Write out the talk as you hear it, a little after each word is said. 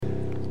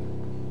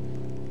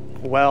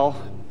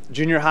Well,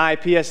 junior high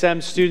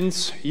PSM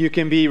students, you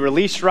can be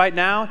released right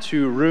now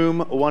to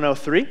room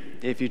 103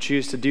 if you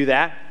choose to do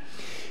that.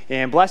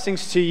 And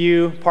blessings to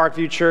you,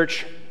 Parkview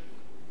Church.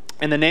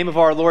 In the name of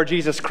our Lord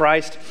Jesus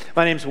Christ,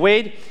 my name's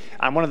Wade.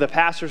 I'm one of the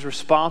pastors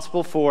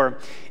responsible for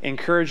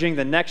encouraging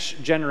the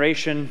next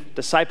generation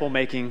disciple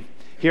making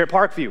here at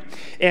Parkview.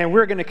 And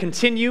we're going to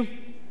continue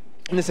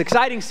in this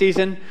exciting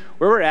season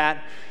where we're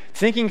at,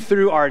 thinking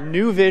through our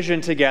new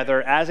vision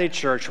together as a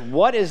church.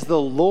 What is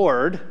the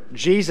Lord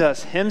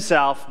Jesus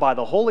himself, by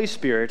the Holy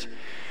Spirit,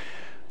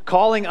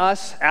 calling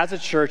us as a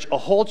church, a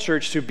whole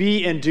church, to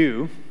be and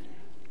do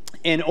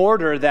in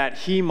order that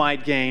he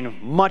might gain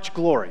much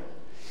glory?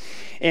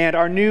 And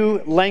our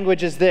new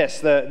language is this.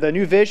 The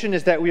new vision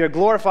is that we are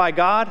glorify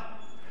God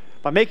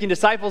by making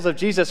disciples of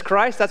Jesus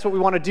Christ. That's what we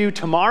want to do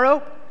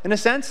tomorrow, in a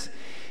sense.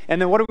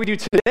 And then what do we do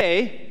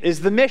today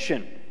is the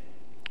mission.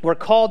 We're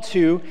called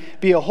to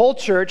be a whole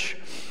church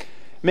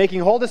making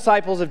whole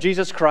disciples of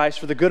Jesus Christ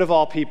for the good of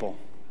all people.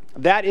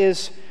 That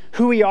is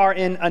who we are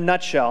in a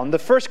nutshell. And the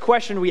first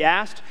question we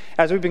asked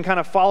as we've been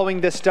kind of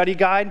following this study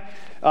guide,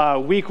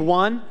 week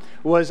one,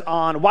 was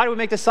on why do we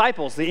make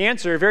disciples? The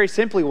answer very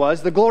simply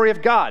was the glory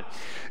of God.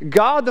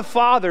 God the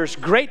Father's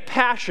great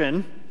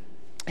passion,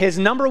 his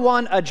number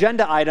one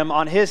agenda item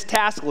on his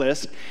task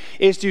list,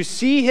 is to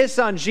see his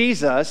son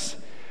Jesus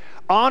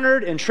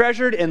honored and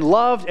treasured and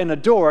loved and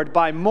adored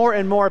by more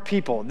and more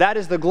people. That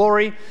is the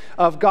glory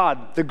of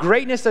God. The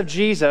greatness of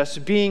Jesus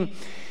being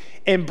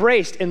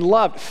embraced and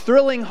loved,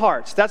 thrilling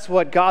hearts. That's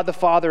what God the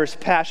Father is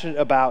passionate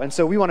about. And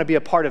so we want to be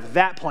a part of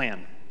that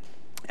plan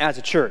as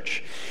a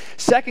church.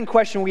 Second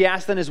question we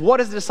asked then is, what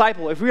is a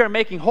disciple? If we are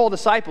making whole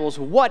disciples,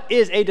 what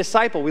is a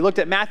disciple? We looked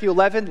at Matthew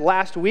 11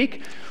 last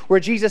week, where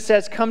Jesus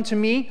says, "Come to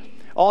me,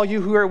 all you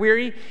who are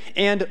weary,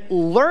 and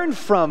learn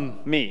from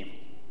me,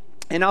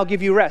 and I'll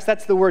give you rest."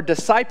 That's the word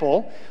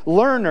disciple,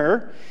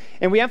 learner.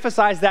 And we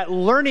emphasize that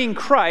learning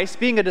Christ,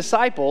 being a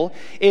disciple,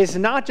 is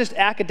not just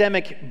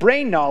academic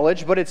brain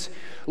knowledge, but it's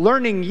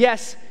learning,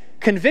 yes,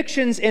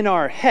 convictions in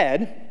our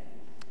head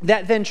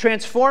that then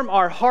transform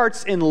our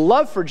hearts in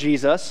love for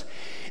Jesus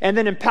and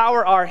then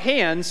empower our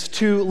hands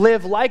to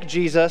live like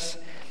Jesus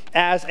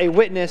as a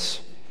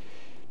witness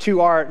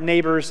to our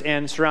neighbors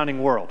and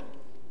surrounding world.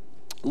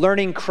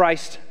 Learning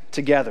Christ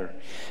together.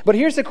 But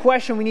here's the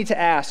question we need to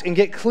ask and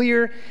get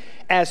clear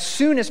as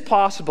soon as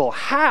possible.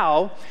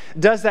 How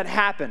does that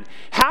happen?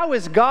 How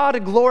is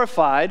God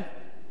glorified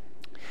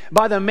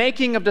by the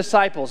making of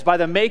disciples, by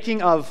the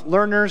making of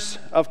learners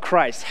of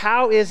Christ?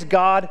 How is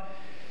God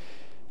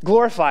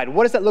glorified?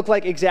 What does that look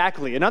like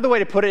exactly? Another way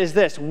to put it is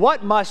this: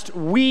 what must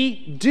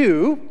we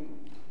do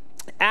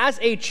as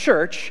a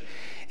church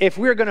if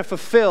we're going to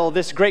fulfill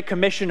this great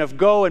commission of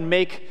go and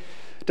make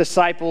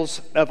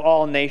disciples of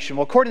all nations?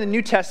 Well, according to the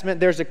New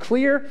Testament, there's a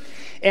clear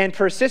and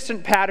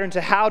persistent pattern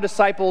to how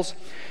disciples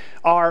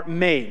are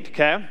made,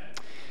 okay?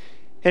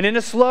 And in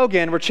a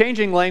slogan, we're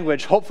changing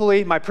language.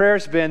 Hopefully, my prayer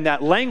has been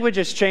that language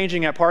is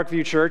changing at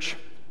Parkview Church.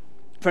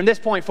 From this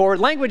point forward,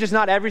 language is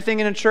not everything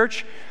in a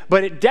church,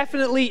 but it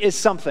definitely is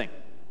something,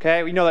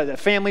 okay? We know that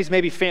families,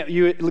 maybe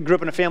you grew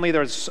up in a family,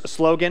 there's a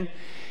slogan,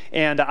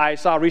 and I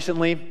saw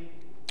recently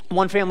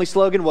one family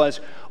slogan was,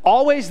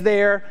 "Always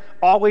there,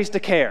 always to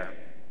care."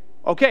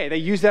 Okay, they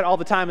use that all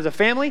the time as a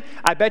family.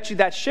 I bet you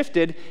that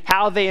shifted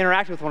how they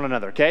interact with one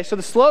another, okay? So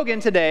the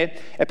slogan today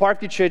at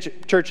Parkview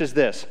Church is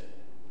this.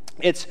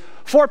 It's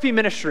 4P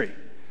ministry.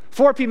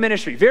 4P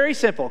ministry. Very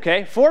simple,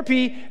 okay?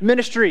 4P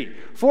ministry.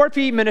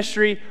 4P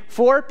ministry.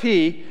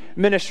 4P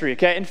ministry,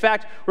 okay? In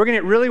fact, we're going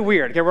to get really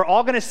weird, okay? We're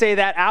all going to say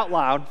that out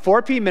loud.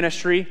 4P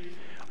ministry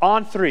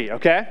on three,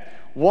 okay?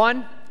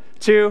 1,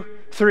 2,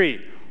 3.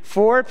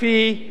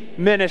 4P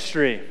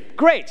ministry.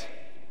 Great.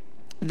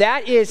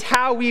 That is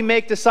how we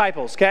make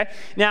disciples, okay?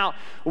 Now,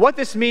 what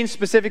this means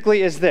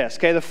specifically is this,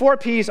 okay? The 4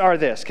 P's are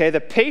this, okay?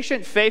 The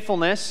patient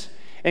faithfulness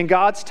in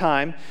God's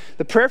time,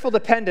 the prayerful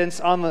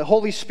dependence on the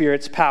Holy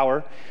Spirit's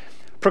power,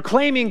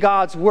 proclaiming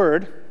God's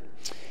word,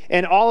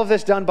 and all of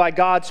this done by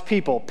God's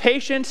people.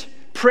 Patient,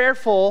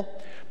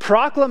 prayerful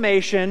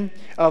proclamation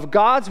of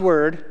God's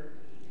word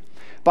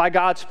by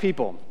God's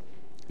people.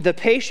 The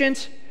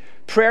patient,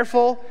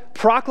 prayerful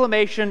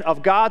proclamation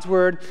of God's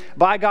word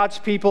by God's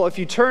people. If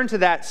you turn to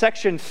that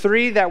section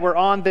 3 that we're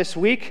on this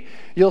week,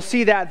 you'll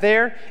see that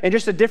there in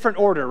just a different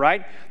order,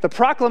 right? The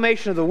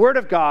proclamation of the word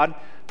of God,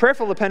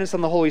 prayerful dependence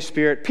on the Holy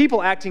Spirit,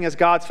 people acting as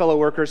God's fellow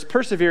workers,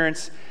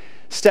 perseverance,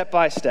 step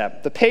by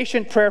step. The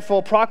patient,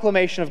 prayerful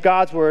proclamation of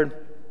God's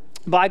word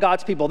by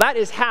God's people. That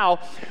is how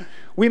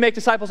we make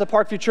disciples at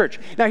Parkview Church.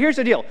 Now, here's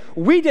the deal.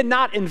 We did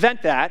not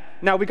invent that.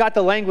 Now, we got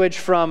the language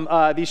from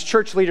these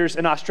church leaders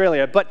in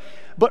Australia, but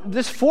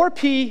this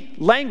 4P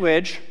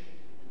language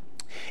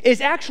is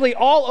actually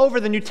all over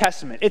the New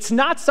Testament. It's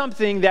not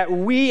something that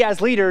we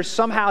as leaders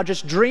somehow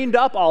just dreamed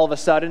up all of a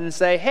sudden and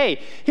say,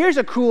 hey, here's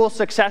a cool,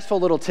 successful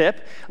little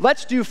tip.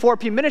 Let's do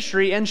 4P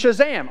ministry and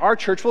shazam, our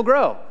church will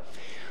grow.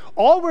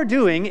 All we're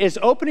doing is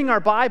opening our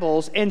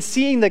Bibles and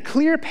seeing the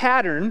clear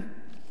pattern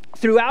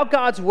throughout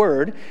God's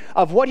word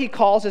of what he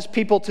calls his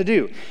people to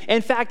do.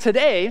 In fact,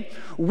 today,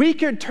 we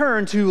could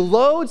turn to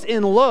loads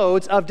and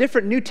loads of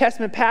different New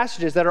Testament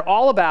passages that are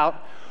all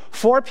about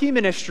 4P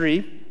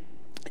ministry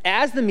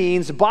as the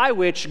means by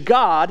which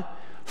God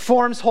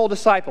forms whole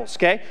disciples,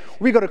 okay?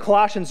 We go to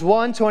Colossians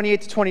 1,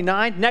 28 to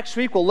 29. Next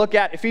week, we'll look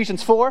at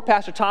Ephesians 4.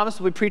 Pastor Thomas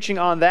will be preaching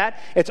on that.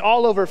 It's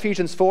all over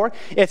Ephesians 4.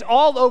 It's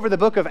all over the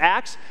book of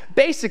Acts.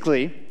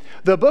 Basically,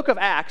 the book of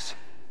Acts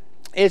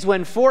is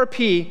when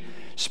 4P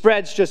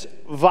spreads just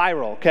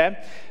viral,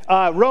 okay?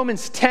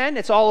 Romans 10,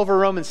 it's all over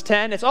Romans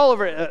 10. It's all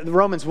over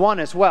Romans 1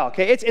 as well,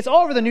 okay? It's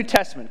all over the New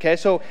Testament, okay?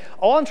 So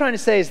all I'm trying to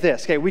say is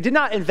this, okay? We did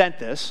not invent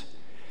this.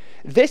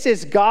 This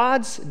is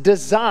God's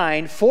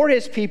design for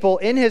his people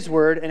in his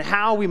word and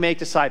how we make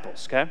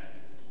disciples, okay?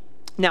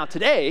 Now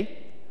today,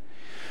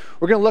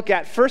 we're going to look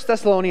at 1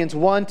 Thessalonians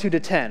 1, 2 to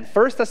 10.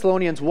 1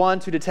 Thessalonians 1,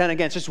 2 to 10,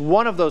 again, it's just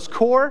one of those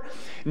core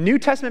New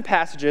Testament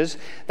passages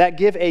that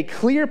give a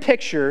clear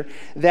picture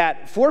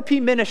that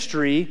 4P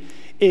ministry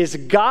is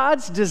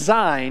God's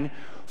design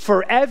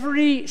for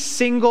every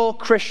single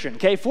Christian,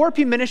 okay?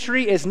 4P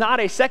ministry is not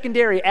a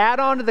secondary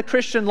add-on to the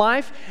Christian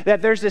life,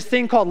 that there's this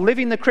thing called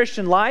living the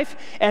Christian life,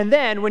 and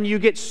then when you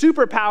get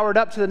super powered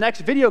up to the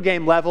next video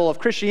game level of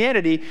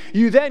Christianity,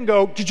 you then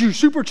go, did you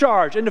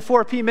supercharge into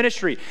 4P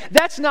ministry?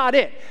 That's not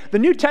it. The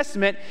New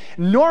Testament,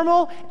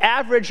 normal,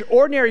 average,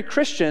 ordinary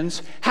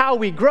Christians, how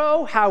we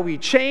grow, how we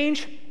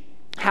change,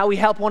 how we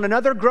help one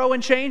another grow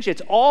and change,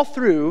 it's all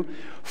through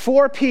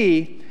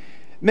 4P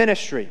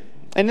ministry.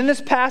 And in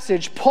this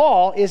passage,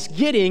 Paul is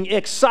getting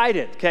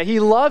excited, okay? He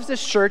loves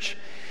this church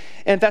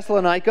in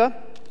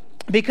Thessalonica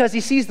because he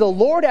sees the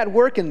Lord at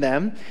work in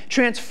them,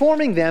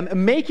 transforming them,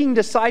 making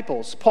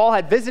disciples. Paul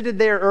had visited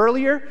there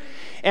earlier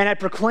and had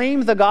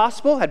proclaimed the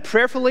gospel, had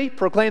prayerfully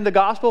proclaimed the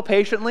gospel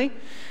patiently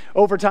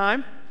over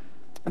time.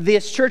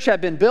 This church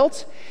had been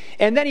built,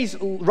 and then he's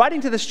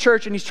writing to this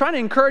church and he's trying to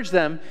encourage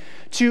them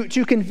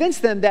to convince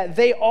them that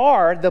they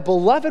are the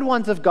beloved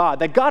ones of God,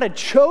 that God had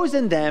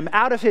chosen them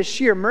out of his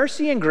sheer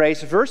mercy and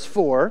grace. Verse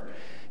 4,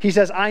 he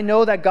says, I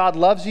know that God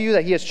loves you,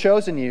 that he has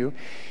chosen you.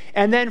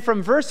 And then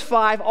from verse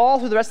 5 all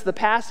through the rest of the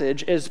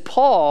passage is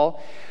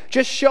Paul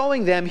just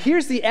showing them,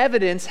 here's the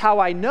evidence how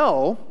I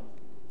know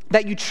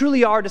that you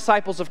truly are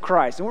disciples of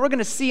Christ. And what we're going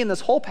to see in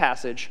this whole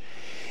passage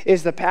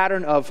is the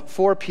pattern of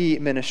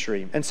 4P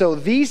ministry. And so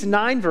these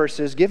 9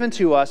 verses given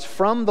to us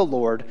from the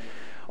Lord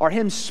are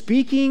him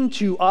speaking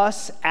to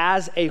us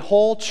as a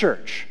whole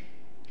church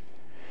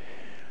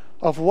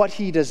of what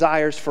he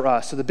desires for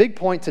us. So the big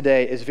point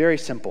today is very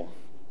simple.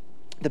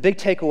 The big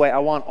takeaway I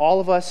want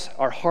all of us,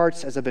 our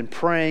hearts, as I've been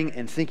praying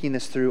and thinking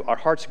this through, our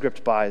hearts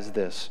gripped by is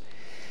this.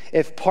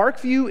 If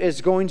Parkview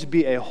is going to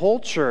be a whole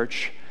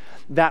church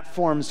that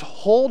forms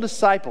whole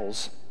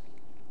disciples,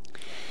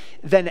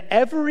 then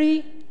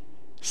every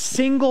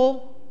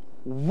single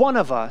one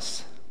of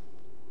us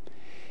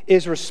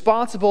is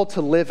responsible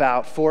to live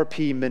out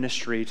 4P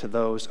ministry to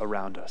those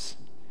around us.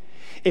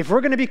 If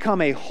we're going to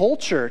become a whole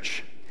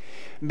church,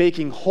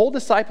 making whole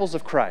disciples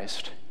of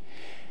Christ,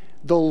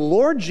 the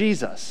Lord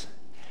Jesus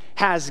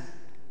has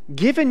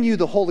given you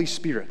the Holy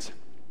Spirit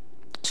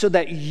so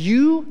that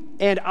you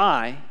and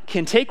I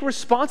can take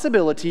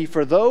responsibility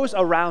for those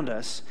around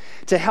us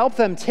to help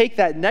them take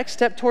that next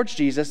step towards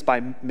Jesus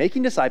by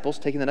making disciples,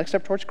 taking the next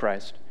step towards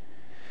Christ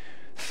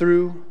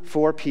through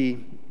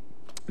 4P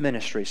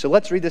ministry. So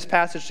let's read this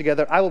passage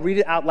together. I will read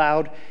it out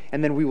loud,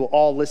 and then we will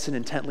all listen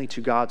intently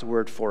to God's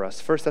word for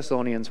us. 1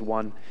 Thessalonians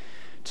 1,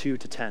 2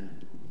 to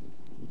 10.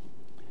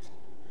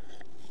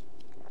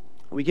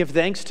 We give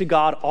thanks to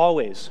God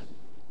always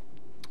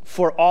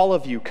for all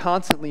of you,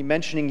 constantly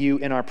mentioning you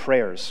in our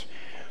prayers,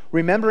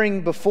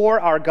 remembering before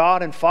our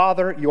God and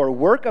Father your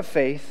work of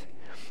faith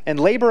and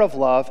labor of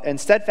love and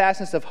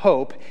steadfastness of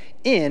hope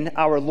in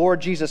our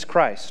Lord Jesus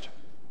Christ.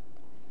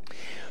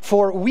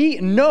 For we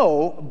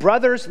know,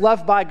 brothers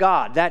loved by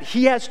God, that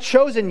he has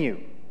chosen you,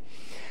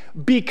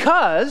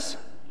 because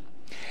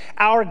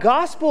our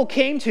gospel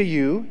came to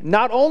you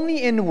not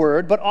only in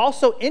word, but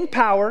also in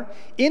power,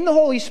 in the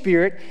Holy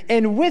Spirit,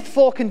 and with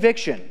full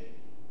conviction.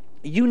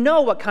 You know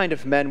what kind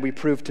of men we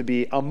proved to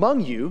be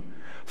among you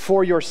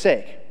for your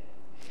sake.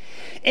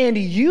 And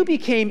you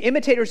became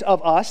imitators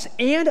of us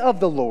and of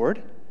the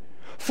Lord,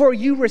 for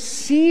you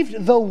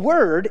received the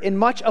word in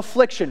much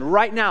affliction.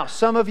 Right now,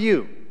 some of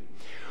you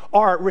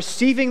are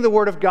receiving the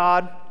word of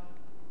God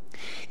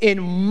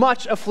in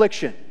much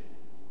affliction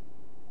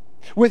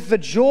with the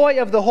joy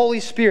of the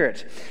Holy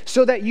Spirit,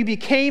 so that you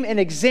became an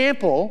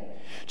example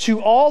to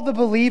all the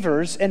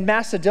believers in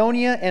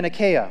Macedonia and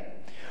Achaia.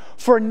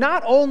 For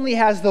not only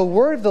has the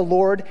word of the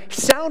Lord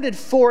sounded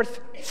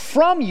forth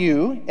from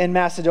you in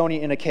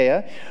Macedonia and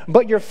Achaia,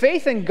 but your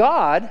faith in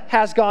God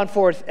has gone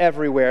forth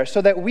everywhere,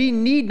 so that we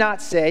need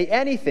not say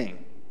anything.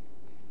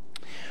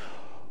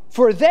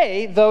 For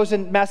they, those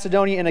in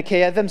Macedonia and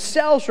Achaia,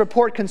 themselves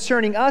report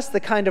concerning us the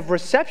kind of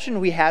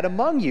reception we had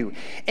among you,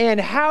 and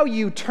how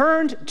you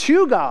turned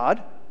to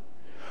God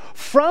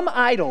from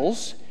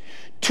idols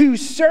to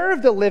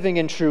serve the living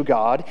and true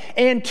God,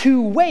 and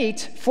to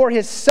wait for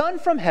his Son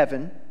from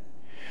heaven,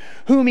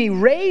 whom he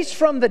raised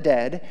from the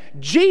dead,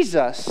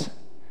 Jesus,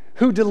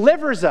 who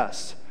delivers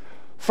us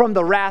from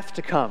the wrath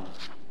to come.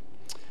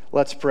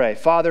 Let's pray.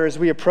 Father, as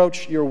we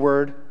approach your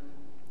word,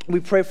 we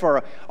pray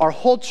for our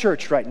whole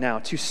church right now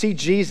to see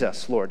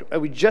Jesus, Lord.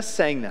 We just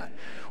sang that.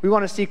 We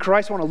want to see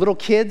Christ. We want our little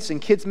kids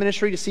and kids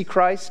ministry to see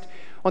Christ.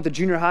 I want the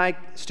junior high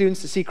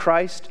students to see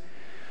Christ.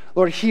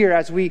 Lord, here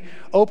as we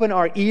open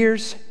our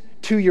ears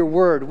to your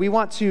word, we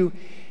want to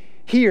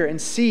hear and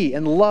see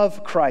and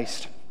love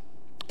Christ.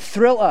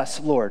 Thrill us,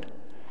 Lord,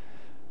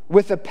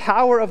 with the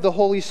power of the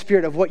Holy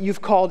Spirit of what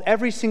you've called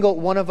every single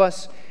one of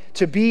us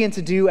to be and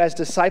to do as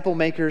disciple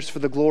makers for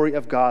the glory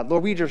of God.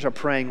 Lord, we just are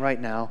praying right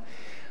now.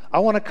 I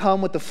want to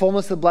come with the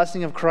fullness of the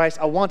blessing of Christ.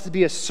 I want to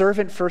be a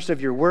servant first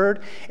of your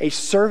word, a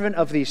servant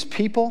of these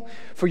people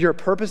for your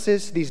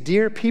purposes, these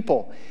dear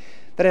people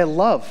that I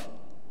love.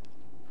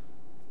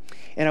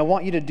 And I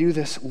want you to do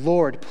this,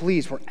 Lord,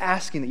 please. We're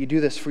asking that you do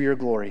this for your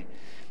glory.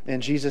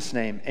 In Jesus'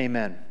 name,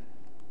 amen.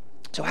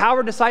 So how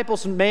are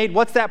disciples made?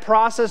 What's that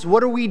process?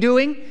 What are we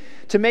doing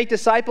to make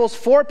disciples?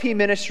 4P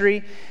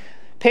ministry,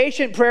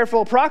 patient,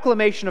 prayerful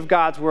proclamation of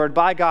God's word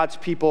by God's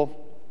people.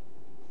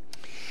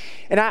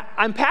 And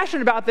I'm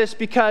passionate about this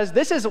because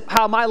this is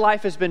how my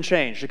life has been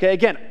changed, okay?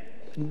 Again,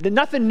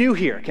 nothing new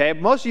here, okay?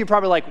 Most of you are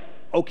probably like,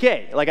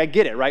 okay, like I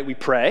get it, right? We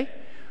pray,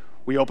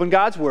 we open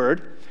God's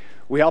word,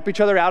 we help each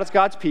other out as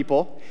God's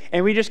people,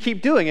 and we just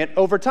keep doing it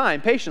over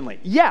time, patiently.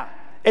 Yeah,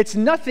 it's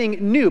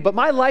nothing new, but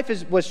my life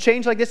was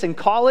changed like this in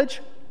college.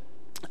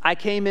 I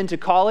came into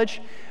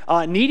college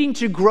needing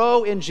to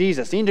grow in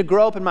Jesus, needing to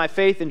grow up in my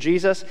faith in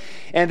Jesus.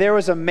 And there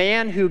was a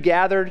man who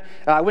gathered,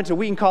 I went to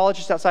Wheaton College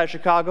just outside of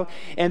Chicago,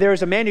 and there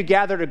was a man who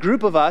gathered a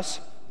group of us,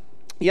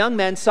 young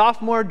men,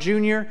 sophomore,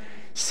 junior,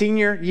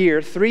 senior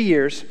year, 3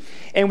 years,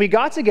 and we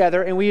got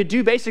together and we would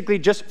do basically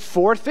just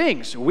 4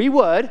 things. We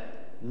would,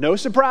 no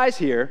surprise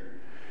here,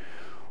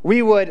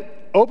 we would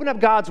open up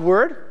God's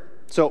word,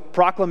 so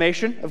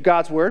proclamation of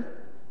God's word,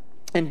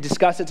 and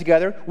discuss it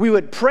together. We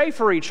would pray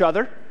for each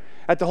other,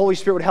 that the Holy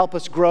Spirit would help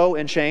us grow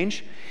and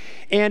change.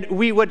 And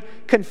we would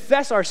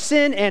confess our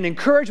sin and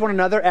encourage one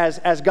another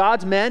as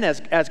God's men,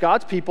 as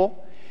God's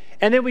people.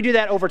 And then we do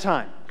that over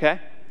time,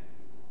 okay?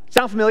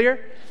 Sound familiar?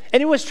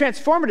 And it was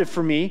transformative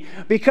for me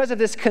because of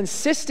this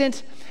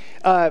consistent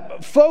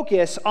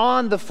focus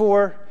on the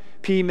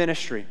 4P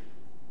ministry.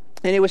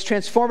 And it was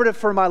transformative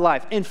for my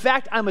life. In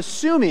fact, I'm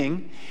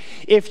assuming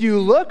if you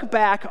look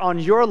back on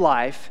your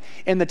life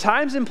and the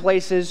times and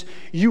places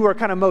you were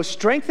kind of most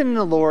strengthened in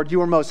the Lord, you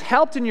were most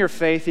helped in your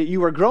faith, that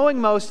you were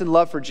growing most in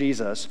love for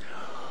Jesus,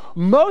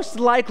 most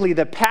likely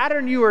the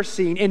pattern you are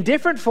seeing in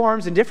different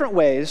forms, in different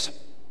ways,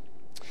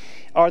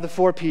 are the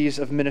 4 Ps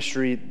of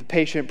ministry, the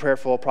patient,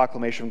 prayerful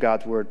proclamation of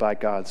God's word by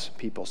God's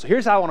people. So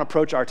here's how I want to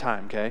approach our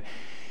time, okay?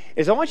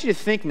 Is I want you to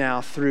think now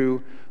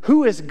through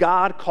who is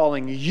God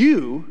calling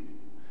you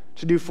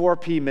to do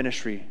 4P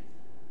ministry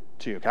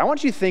to. Okay, I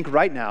want you to think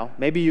right now,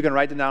 maybe you can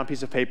write them down on a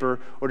piece of paper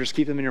or just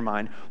keep them in your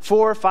mind,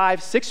 4,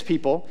 5, 6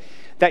 people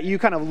that you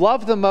kind of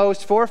love the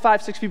most, 4,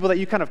 5, 6 people that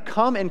you kind of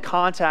come in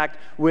contact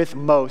with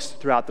most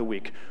throughout the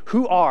week.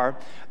 Who are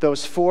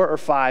those 4 or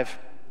 5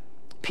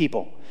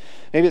 people?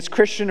 Maybe it's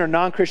Christian or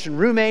non-Christian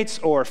roommates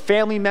or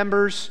family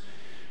members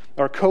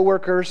or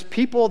coworkers,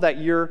 people that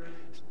you're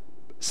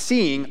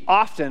seeing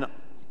often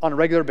on a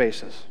regular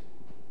basis.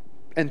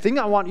 And the thing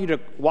I want you to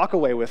walk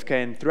away with,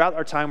 okay, and throughout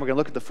our time, we're going to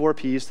look at the 4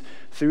 Ps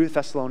through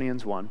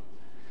Thessalonians 1.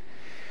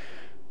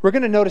 We're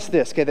going to notice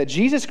this, okay, that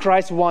Jesus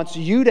Christ wants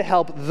you to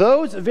help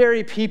those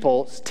very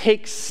people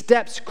take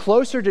steps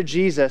closer to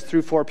Jesus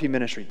through 4P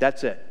ministry.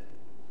 That's it.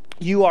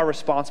 You are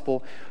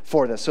responsible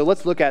for this. So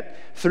let's look at,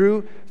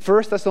 through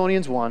 1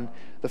 Thessalonians 1,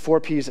 the 4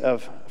 Ps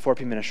of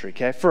 4P ministry,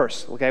 okay?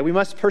 First, okay, we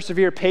must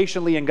persevere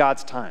patiently in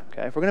God's time,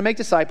 okay? If we're going to make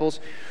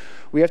disciples,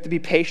 we have to be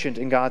patient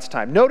in God's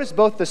time. Notice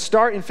both the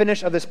start and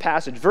finish of this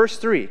passage. Verse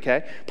 3,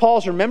 okay?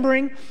 Paul's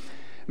remembering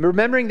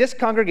this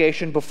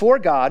congregation before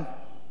God,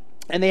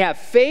 and they have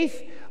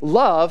faith,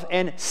 love,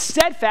 and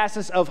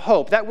steadfastness of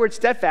hope. That word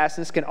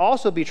steadfastness can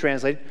also be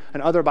translated in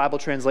other Bible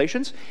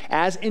translations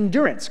as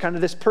endurance, kind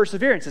of this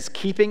perseverance, this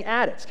keeping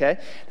at it, okay?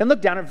 Then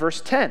look down at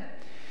verse 10.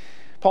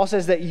 Paul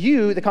says that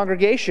you, the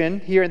congregation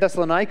here in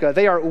Thessalonica,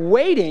 they are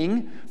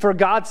waiting for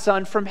God's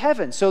Son from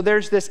heaven. So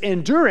there's this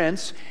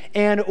endurance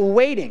and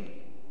waiting.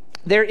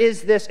 There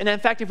is this, and in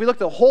fact, if we look at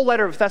the whole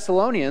letter of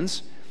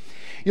Thessalonians,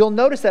 you'll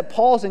notice that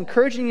Paul's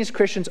encouraging these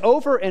Christians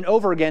over and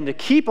over again to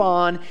keep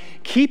on,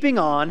 keeping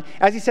on,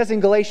 as he says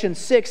in Galatians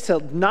 6, to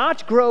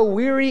not grow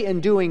weary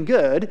in doing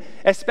good,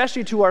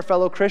 especially to our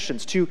fellow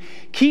Christians, to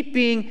keep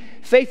being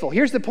faithful.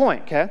 Here's the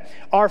point, okay?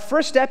 Our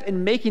first step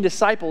in making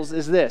disciples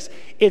is this.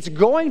 It's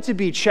going to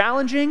be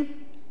challenging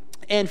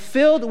and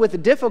filled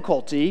with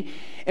difficulty,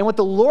 and what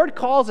the Lord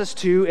calls us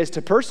to is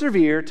to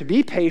persevere, to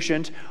be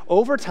patient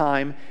over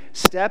time,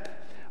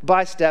 step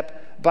by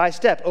step by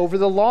step, over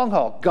the long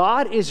haul.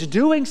 God is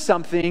doing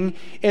something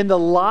in the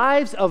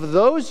lives of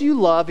those you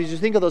love. As you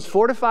think of those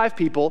 4 to 5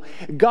 people,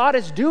 God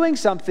is doing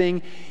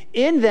something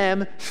in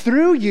them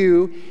through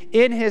you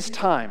in His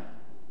time.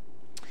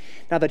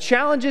 Now, the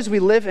challenge is we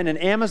live in an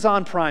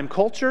Amazon Prime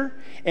culture,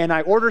 and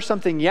I order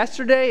something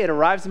yesterday, it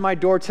arrives at my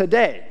door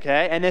today,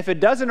 okay? And if it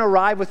doesn't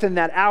arrive within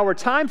that hour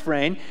time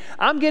frame,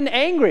 I'm getting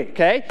angry,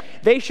 okay?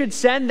 They should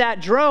send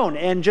that drone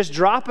and just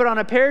drop it on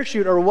a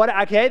parachute or what,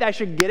 okay? They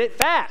should get it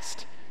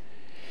fast.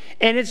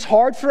 And it's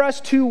hard for us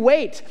to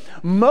wait.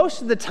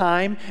 Most of the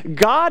time,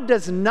 God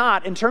does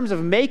not, in terms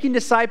of making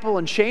disciples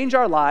and change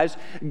our lives,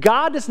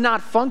 God does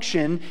not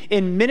function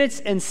in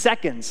minutes and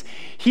seconds.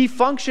 He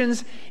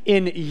functions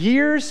in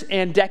years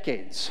and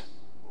decades.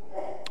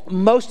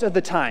 Most of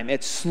the time,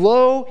 it's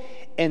slow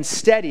and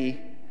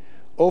steady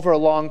over a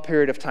long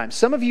period of time.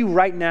 Some of you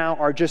right now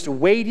are just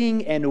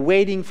waiting and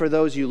waiting for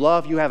those you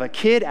love. You have a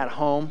kid at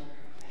home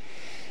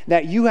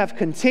that you have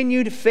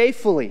continued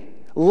faithfully,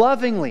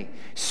 lovingly,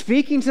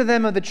 speaking to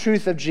them of the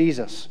truth of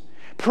Jesus,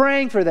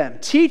 praying for them,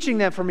 teaching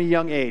them from a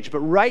young age. But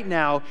right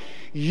now,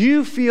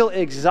 you feel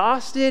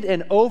exhausted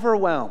and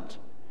overwhelmed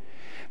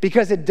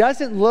because it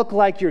doesn't look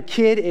like your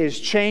kid is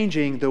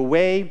changing the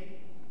way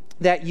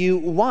that you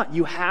want.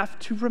 You have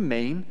to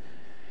remain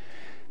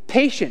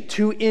patient,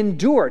 to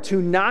endure,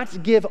 to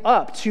not give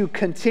up, to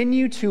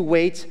continue to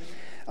wait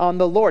on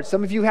the Lord.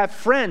 Some of you have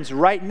friends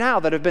right now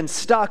that have been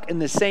stuck in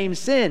the same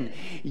sin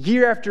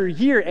year after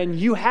year, and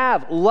you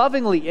have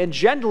lovingly and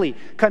gently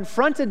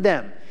confronted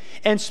them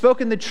and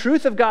spoken the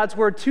truth of God's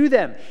word to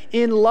them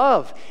in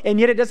love, and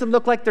yet it doesn't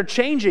look like they're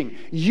changing.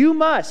 You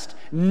must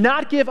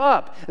not give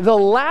up. The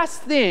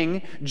last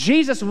thing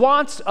Jesus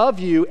wants of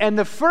you, and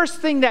the first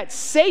thing that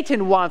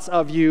Satan wants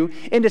of you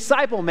in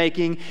disciple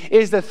making,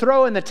 is to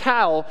throw in the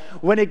towel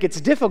when it gets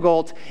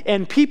difficult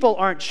and people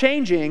aren't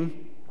changing,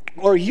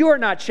 or you're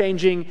not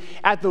changing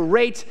at the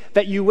rate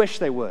that you wish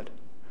they would.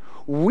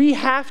 We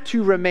have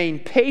to remain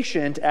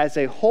patient as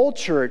a whole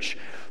church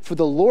for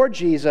the Lord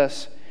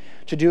Jesus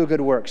to do a good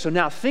work. So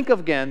now think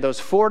of, again, those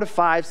 4 to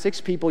 5,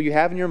 6 people you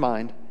have in your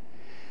mind,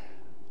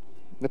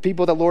 the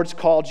people the Lord's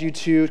called you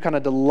to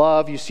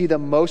love. You see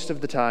them most of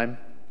the time.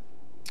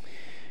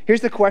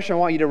 Here's the question I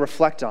want you to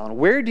reflect on.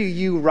 Where do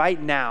you right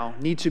now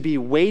need to be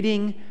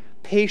waiting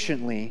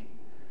patiently,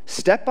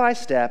 step by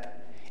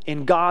step,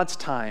 in God's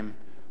time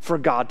for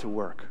God to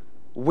work?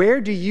 Where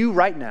do you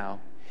right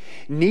now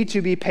need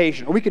to be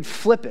patient? Or we could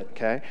flip it,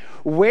 okay?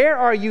 Where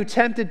are you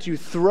tempted to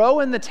throw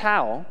in the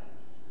towel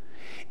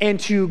and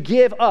to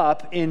give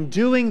up in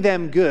doing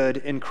them good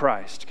in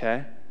Christ,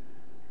 okay?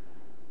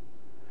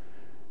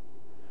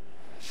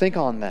 Think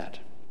on that.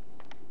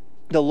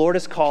 The Lord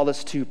has called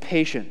us to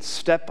patience,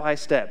 step by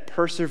step,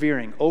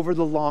 persevering over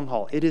the long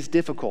haul. It is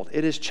difficult.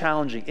 It is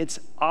challenging. It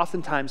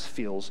oftentimes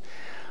feels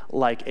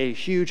like a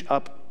huge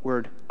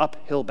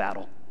uphill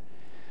battle.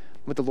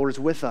 But the Lord is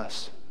with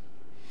us,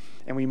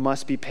 and we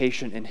must be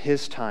patient in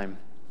His time,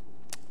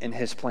 in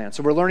His plan.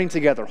 So we're learning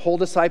together. Whole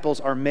disciples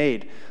are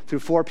made through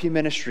 4P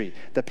ministry,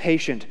 the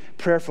patient,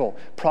 prayerful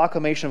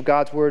proclamation of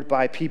God's word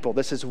by people.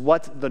 This is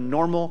what the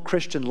normal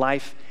Christian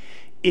life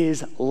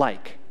is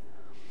like.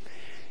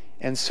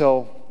 And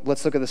so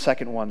let's look at the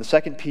second one. The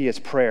second P is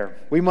prayer.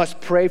 We must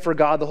pray for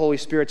God, the Holy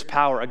Spirit's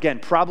power. Again,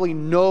 probably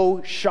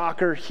no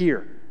shocker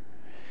here.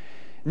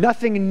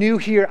 Nothing new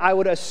here, I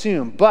would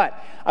assume. But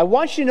I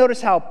want you to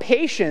notice how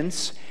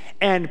patience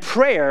and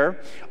prayer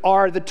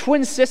are the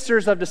twin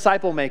sisters of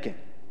disciple making.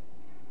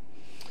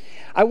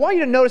 I want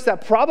you to notice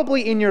that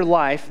probably in your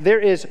life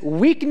there is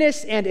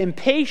weakness and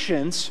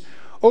impatience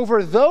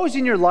over those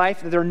in your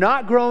life that they're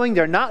not growing,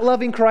 they're not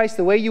loving Christ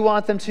the way you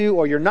want them to,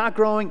 or you're not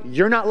growing,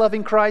 you're not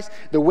loving Christ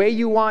the way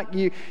you want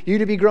you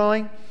to be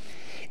growing.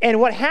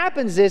 And what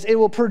happens is it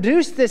will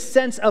produce this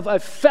sense of a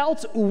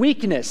felt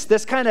weakness,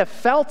 this kind of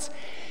felt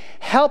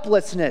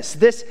helplessness.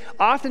 This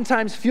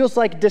oftentimes feels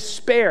like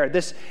despair,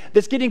 this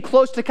getting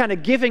close to kind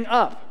of giving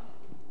up.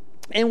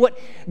 And what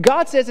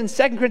God says in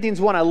 2 Corinthians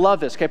 1, I love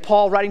this, okay?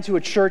 Paul writing to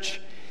a church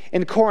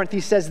in Corinth,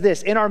 he says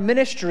this: in our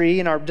ministry,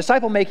 in our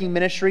disciple-making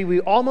ministry, we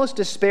almost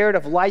despaired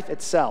of life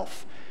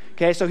itself.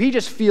 Okay, so he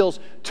just feels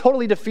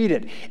totally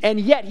defeated.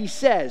 And yet he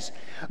says,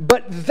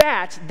 but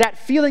that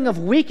feeling of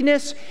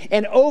weakness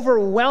and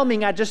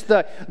overwhelming at just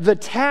the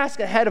task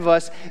ahead of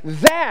us,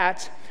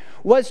 that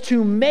was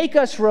to make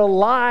us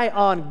rely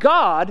on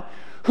God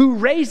who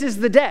raises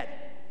the dead.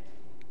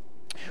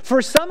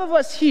 For some of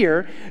us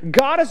here,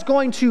 God is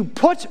going to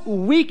put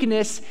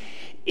weakness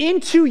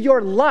into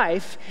your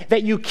life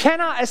that you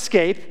cannot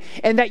escape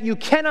and that you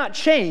cannot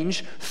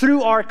change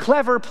through our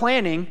clever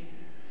planning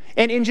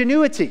and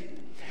ingenuity,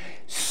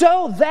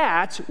 so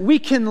that we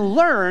can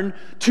learn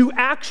to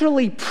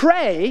actually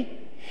pray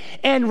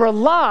and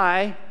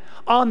rely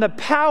on the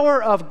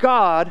power of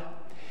God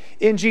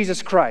in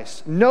Jesus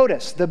Christ.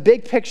 Notice the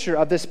big picture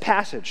of this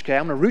passage. Okay,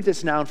 I'm going to root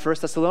this now in 1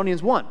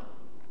 Thessalonians 1.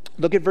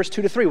 Look at verse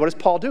 2 to 3. What does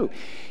Paul do?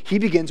 He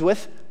begins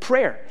with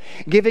prayer,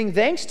 giving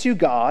thanks to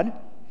God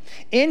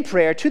in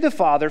prayer to the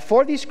Father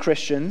for these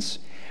Christians,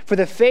 for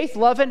the faith,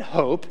 love, and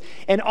hope.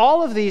 And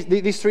all of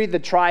these three, the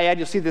triad,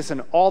 you'll see this in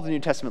all the New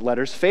Testament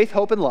letters: faith,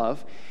 hope, and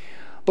love,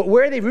 But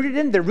where are they rooted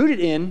in? They're rooted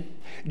in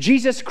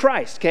Jesus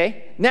Christ,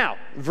 okay? Now,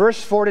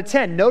 verse 4 to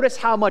 10, notice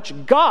how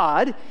much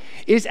God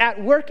is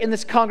at work in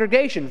this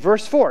congregation.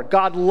 Verse 4,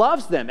 God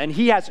loves them and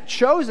he has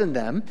chosen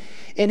them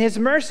in his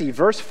mercy.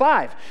 Verse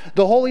 5,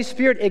 the Holy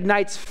Spirit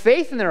ignites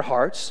faith in their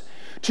hearts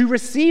to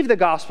receive the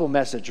gospel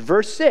message.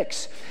 Verse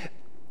 6,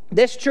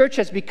 this church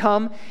has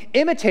become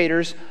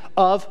imitators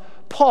of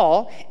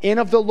Paul and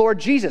of the Lord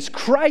Jesus,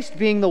 Christ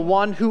being the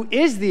one who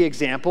is the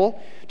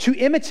example to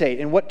imitate,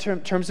 and what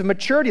terms of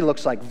maturity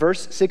looks like.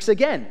 Verse 6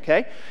 again,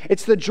 okay?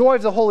 It's the joy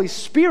of the Holy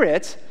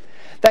Spirit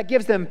that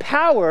gives them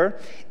power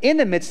in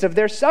the midst of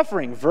their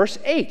suffering. Verse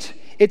 8,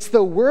 it's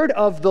the word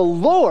of the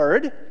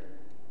Lord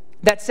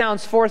that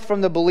sounds forth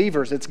from the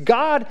believers. It's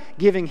God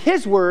giving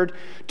his word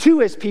to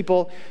his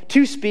people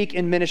to speak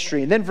in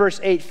ministry. And then verse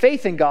 8,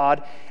 faith in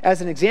God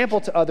as an example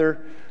to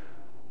other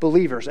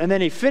believers. And then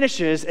he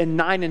finishes in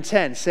 9 and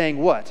 10 saying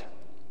what?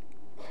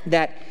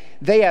 That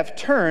they have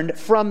turned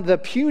from the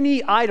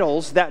puny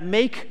idols that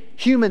make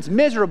humans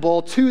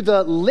miserable to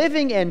the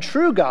living and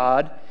true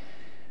God,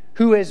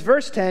 who is,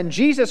 verse 10,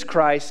 Jesus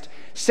Christ,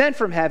 sent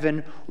from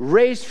heaven,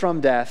 raised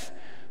from death,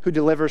 who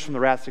delivers from the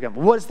wrath to come.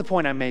 What is the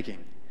point I'm making?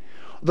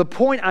 The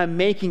point I'm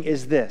making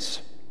is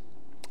this.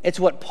 It's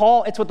what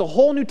the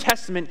whole New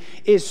Testament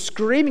is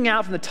screaming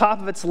out from the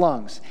top of its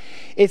lungs.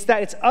 It's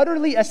that it's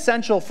utterly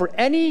essential for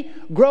any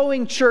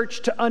growing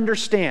church to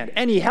understand.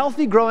 Any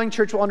healthy growing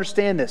church will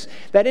understand this.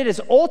 That it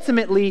is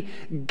ultimately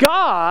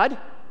God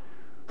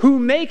who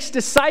makes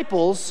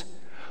disciples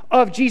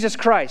of Jesus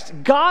Christ.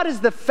 God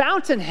is the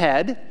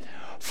fountainhead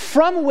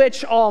from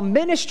which all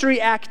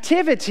ministry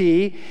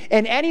activity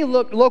in any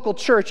local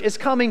church is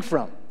coming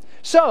from.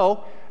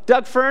 So,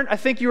 Doug Fern, I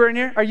think you were in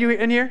here. Are you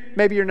in here?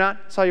 Maybe you're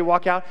not. Saw you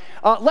walk out.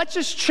 Let's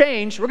just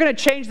change. We're going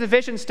to change the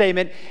vision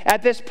statement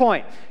at this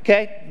point.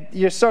 Okay?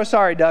 You're so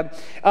sorry, Doug.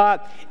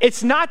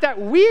 It's not that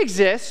we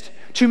exist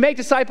to make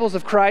disciples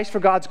of Christ for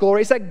God's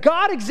glory. It's that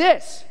God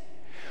exists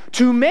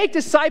to make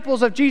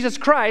disciples of Jesus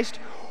Christ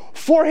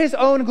for his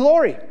own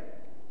glory.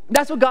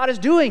 That's what God is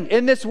doing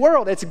in this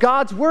world. It's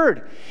God's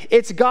word.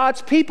 It's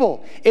God's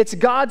people. It's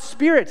God's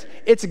spirit.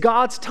 It's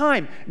God's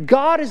time.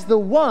 God is the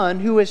one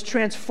who is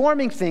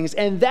transforming things,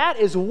 and that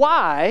is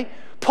why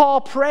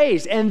Paul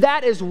prays, and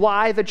that is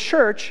why the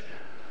church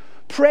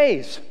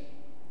prays.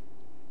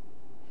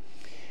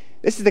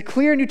 This is the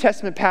clear New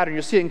Testament pattern.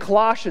 You'll see it in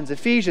Colossians,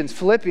 Ephesians,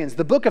 Philippians.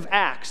 The book of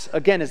Acts,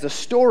 again, is the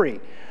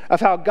story of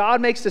how God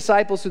makes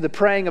disciples through the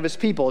praying of his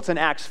people. It's in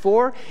Acts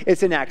 4,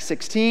 it's in Acts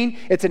 16,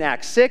 it's in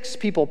Acts 6,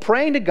 people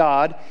praying to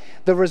God.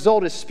 The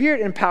result is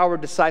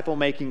spirit-empowered disciple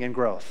making and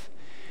growth.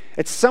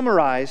 It's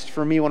summarized,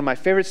 for me, one of my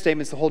favorite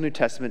statements of the whole New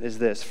Testament is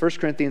this, 1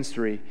 Corinthians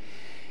 3.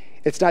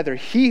 It's neither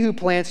he who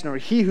plants nor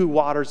he who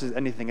waters is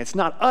anything. It's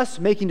not us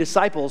making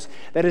disciples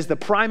that is the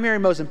primary,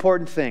 most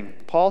important thing.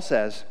 Paul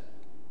says,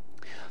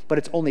 but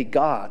it's only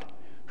God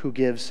who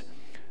gives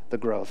the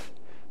growth.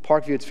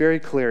 Parkview, it's very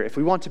clear. If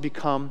we want to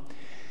become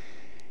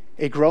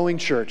a growing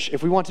church,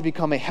 if we want to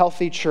become a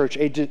healthy church,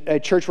 a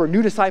church where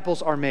new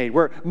disciples are made,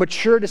 where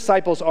mature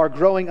disciples are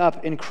growing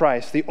up in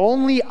Christ, the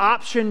only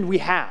option we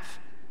have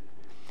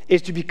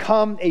is to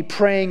become a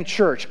praying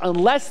church.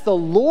 Unless the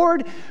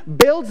Lord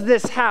builds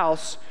this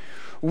house,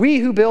 we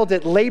who build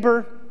it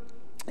labor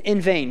in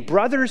vain.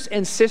 Brothers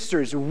and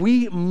sisters,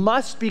 we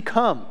must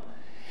become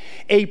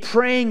a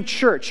praying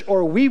church,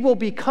 or we will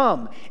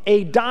become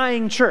a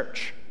dying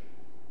church.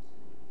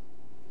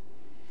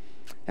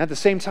 At the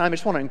same time, I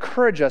just want to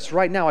encourage us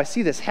right now. I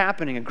see this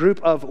happening. A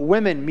group of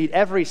women meet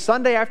every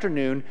Sunday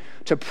afternoon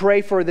to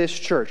pray for this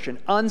church, an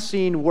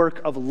unseen work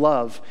of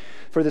love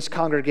for this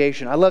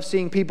congregation. I love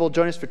seeing people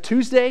join us for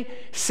Tuesday,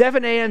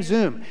 7 a.m.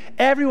 Zoom.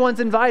 Everyone's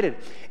invited,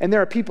 and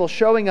there are people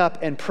showing up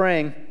and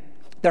praying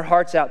their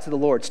hearts out to the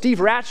Lord. Steve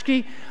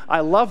Ratchke,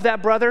 I love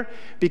that brother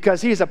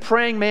because he's a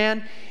praying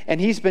man, and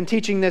he's been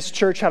teaching this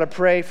church how to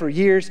pray for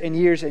years and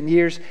years and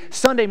years.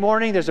 Sunday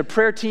morning, there's a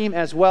prayer team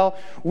as well.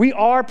 We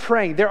are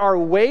praying. There are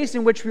ways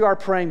in which we are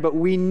praying, but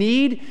we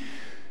need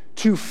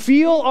to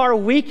feel our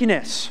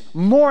weakness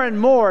more and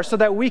more so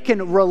that we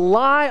can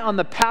rely on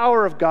the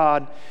power of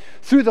God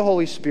through the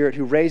Holy Spirit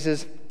who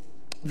raises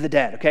the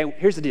dead. Okay,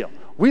 here's the deal.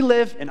 We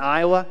live in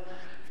Iowa,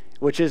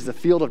 which is the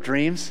field of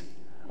dreams.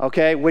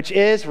 Okay, which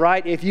is,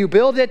 right, if you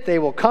build it, they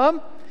will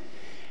come.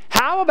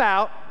 How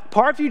about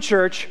Parkview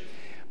Church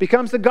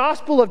becomes the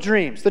gospel of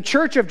dreams, the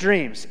church of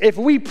dreams? If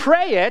we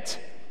pray it,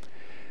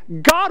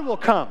 God will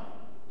come.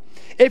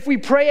 If we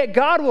pray it,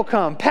 God will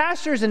come.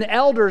 Pastors and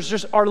elders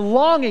just are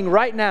longing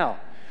right now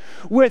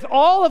with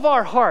all of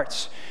our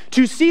hearts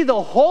to see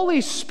the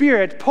Holy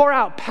Spirit pour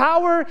out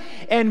power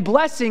and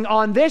blessing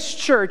on this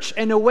church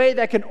in a way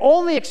that can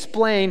only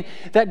explain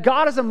that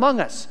God is among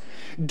us.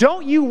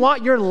 Don't you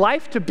want your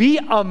life to be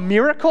a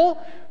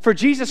miracle for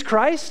Jesus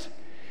Christ?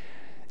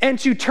 And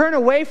to turn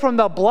away from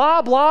the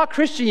blah, blah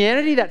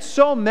Christianity that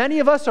so many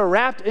of us are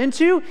wrapped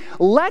into?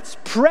 Let's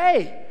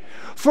pray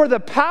for the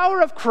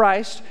power of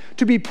Christ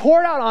to be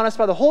poured out on us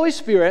by the Holy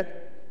Spirit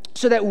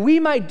so that we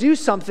might do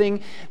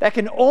something that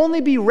can only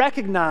be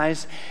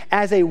recognized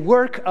as a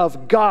work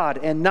of God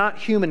and not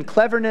human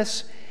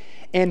cleverness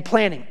and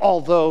planning,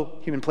 although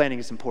human planning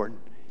is important.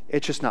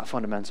 It's just not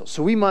fundamental.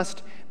 So we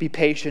must be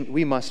patient.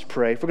 We must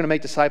pray. If we're going to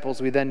make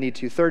disciples, we then need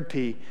to, third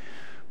P,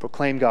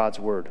 proclaim God's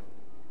word.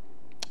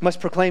 We must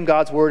proclaim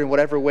God's word in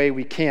whatever way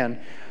we can.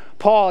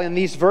 Paul, in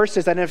these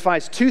verses,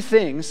 identifies two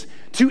things,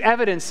 two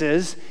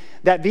evidences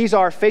that these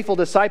are faithful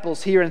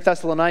disciples here in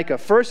Thessalonica.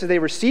 First, they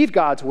receive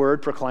God's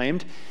word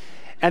proclaimed,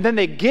 and then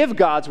they give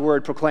God's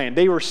word proclaimed.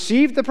 They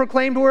receive the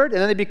proclaimed word,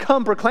 and then they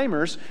become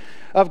proclaimers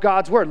of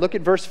God's word. Look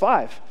at verse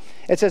 5.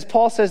 It says,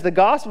 Paul says, the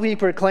gospel he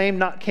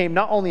proclaimed came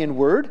not only in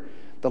word,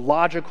 the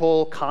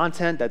logical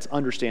content that's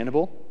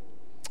understandable,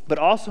 but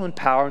also in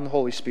power in the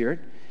Holy Spirit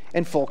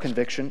and full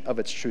conviction of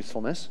its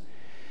truthfulness.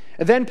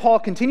 And then Paul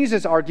continues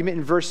his argument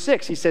in verse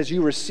 6. He says,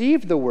 you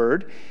received the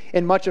word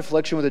in much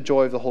affliction with the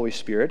joy of the Holy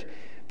Spirit.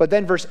 But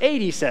then verse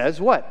 8 he says,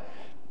 what?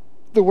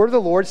 The word of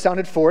the Lord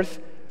sounded forth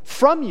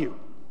from you.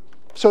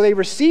 So they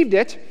received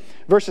it,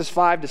 verses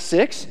 5 to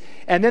 6,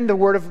 and then the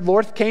word of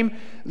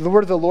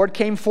the Lord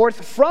came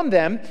forth from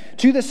them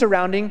to the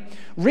surrounding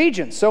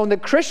regions. So in the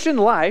Christian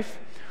life,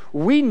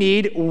 we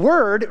need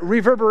word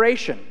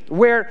reverberation,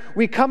 where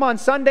we come on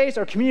Sundays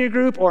or community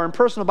group or in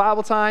personal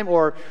Bible time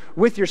or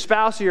with your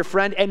spouse or your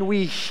friend, and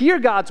we hear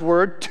God's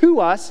word to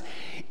us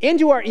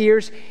into our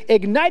ears,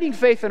 igniting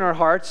faith in our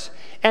hearts,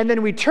 and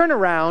then we turn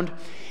around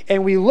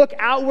and we look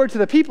outward to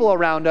the people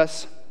around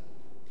us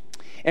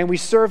and we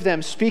serve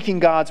them, speaking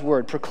God's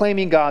word,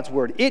 proclaiming God's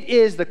word. It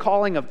is the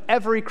calling of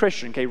every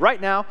Christian. Okay, right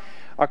now,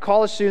 our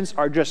college students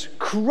are just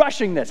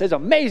crushing this. It's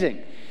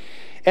amazing.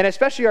 And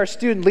especially our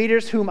student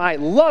leaders, whom I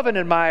love and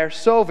admire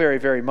so very,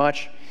 very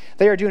much.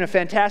 They are doing a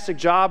fantastic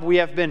job. We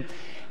have been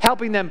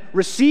helping them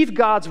receive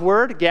God's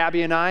word,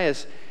 Gabby and I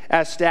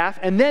as staff.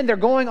 And then they're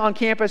going on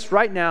campus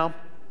right now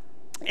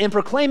and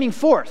proclaiming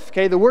forth.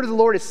 Okay, the word of the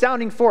Lord is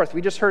sounding forth.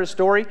 We just heard a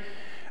story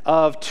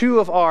of two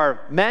of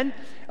our men.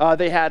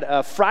 They had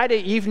a Friday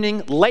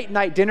evening late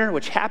night dinner,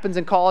 which happens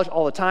in college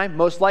all the time,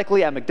 most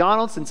likely at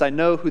McDonald's, since I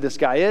know who this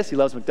guy is. He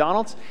loves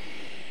McDonald's.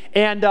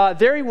 And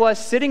there he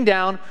was sitting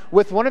down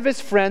with one of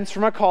his friends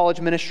from our college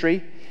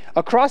ministry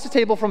across the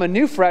table from a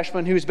new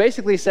freshman who's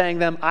basically saying to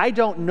them, I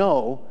don't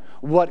know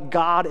what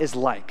God is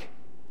like.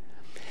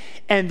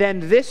 And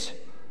then this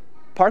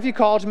Parkview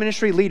College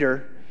ministry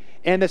leader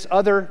and this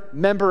other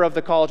member of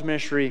the college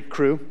ministry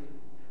crew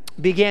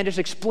began just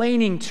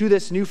explaining to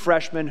this new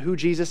freshman who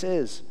Jesus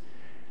is.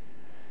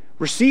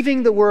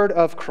 Receiving the word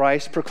of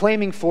Christ,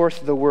 proclaiming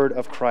forth the word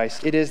of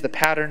Christ. It is the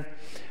pattern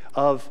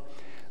of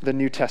the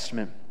New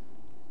Testament.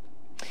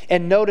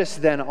 And notice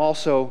then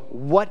also,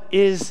 what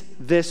is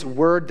this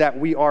word that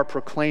we are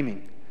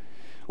proclaiming?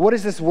 What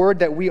is this word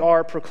that we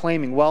are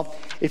proclaiming? Well,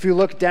 if you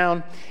look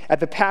down at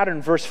the pattern,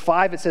 verse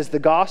 5, it says the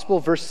gospel,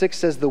 verse 6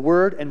 says the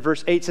word, and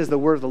verse 8 says the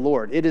word of the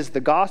Lord. It is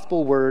the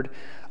gospel word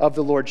of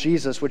the Lord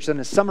Jesus, which then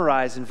is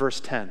summarized in verse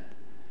 10,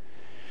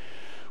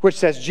 which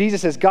says,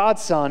 Jesus is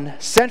God's Son,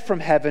 sent from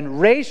heaven,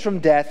 raised from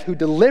death, who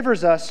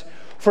delivers us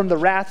from the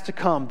wrath to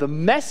come. The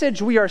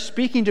message we are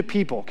speaking to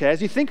people, okay,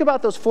 as you think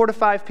about those 4 to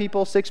 5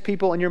 people, 6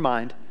 people in your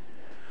mind,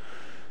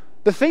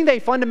 the thing they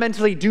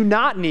fundamentally do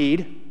not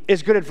need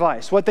is good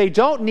advice. What they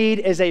don't need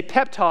is a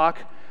pep talk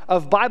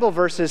of Bible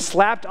verses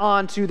slapped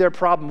onto their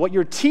problem. What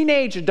your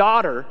teenage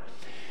daughter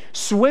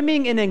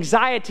swimming in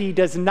anxiety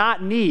does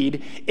not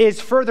need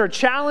is further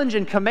challenge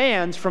and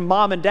commands from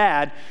mom and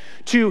dad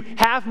to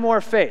have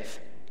more faith.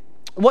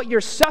 What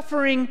your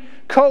suffering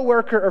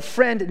coworker or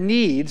friend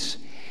needs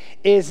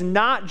is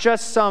not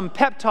just some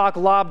pep talk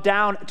lobbed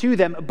down to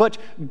them, but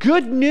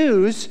good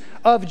news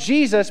of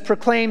Jesus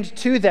proclaimed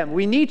to them.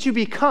 We need to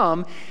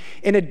become,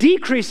 in a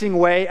decreasing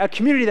way, a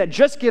community that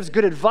just gives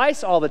good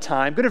advice all the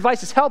time. Good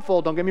advice is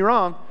helpful, don't get me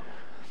wrong.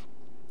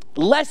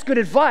 Less good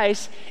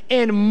advice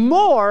and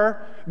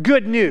more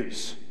good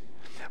news.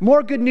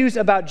 More good news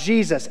about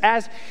Jesus.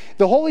 As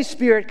the Holy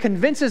Spirit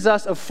convinces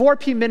us of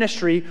 4P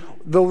ministry,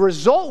 the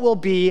result will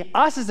be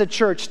us as a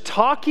church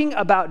talking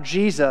about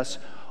Jesus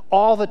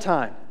all the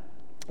time.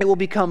 It will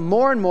become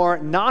more and more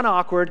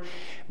non-awkward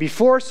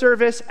before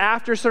service,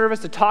 after service,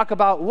 to talk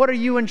about what are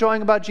you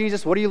enjoying about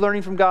Jesus, what are you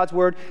learning from God's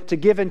word, to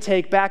give and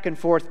take back and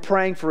forth,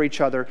 praying for each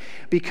other,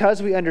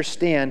 because we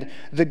understand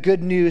the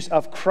good news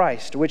of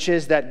Christ, which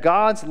is that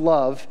God's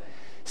love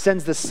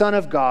sends the Son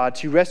of God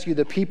to rescue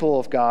the people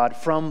of God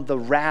from the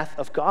wrath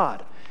of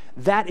God.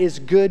 That is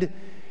good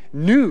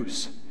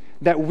news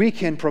that we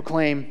can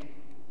proclaim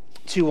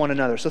to one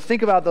another. So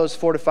think about those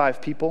 4 to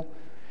 5 people.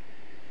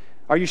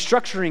 Are you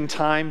structuring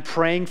time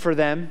praying for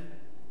them?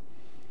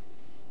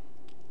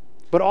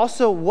 But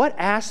also, what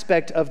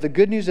aspect of the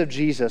good news of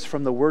Jesus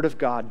from the Word of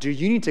God do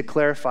you need to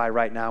clarify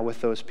right now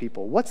with those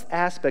people? What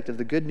aspect of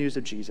the good news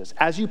of Jesus,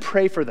 as you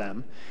pray for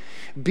them,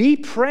 be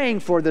praying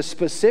for the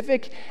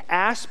specific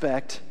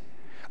aspect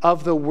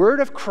of the Word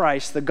of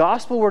Christ, the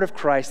gospel Word of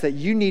Christ, that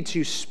you need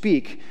to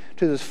speak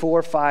to those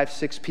 4, 5,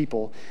 6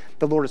 people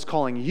the Lord is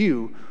calling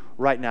you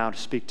right now to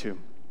speak to.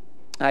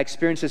 I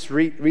experienced this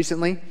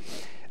recently.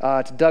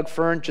 To Doug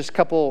Fern just a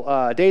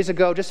couple days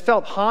ago, just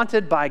felt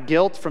haunted by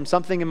guilt from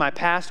something in my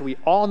past. We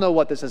all know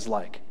what this is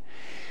like.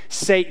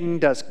 Satan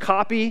does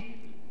copy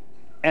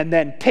and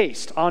then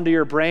paste onto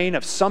your brain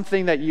of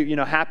something that you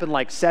know happened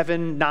like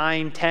 7,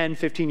 9, 10,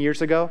 15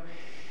 years ago.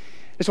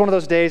 It's one of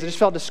those days I just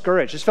felt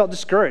discouraged.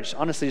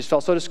 Honestly, just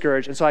felt so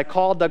discouraged. And so I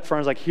called Doug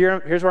Ferns, like,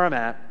 here's where I'm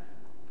at.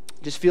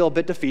 Just feel a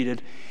bit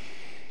defeated.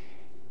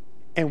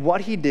 And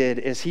what he did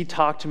is he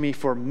talked to me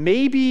for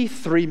maybe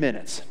 3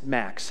 minutes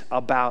max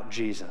about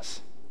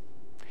Jesus.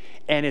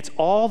 And it's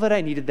all that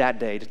I needed that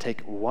day to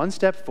take one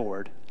step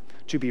forward,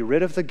 to be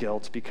rid of the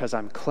guilt because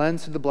I'm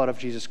cleansed through the blood of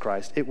Jesus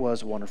Christ. It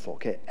was wonderful.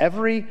 Okay,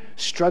 every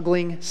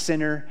struggling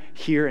sinner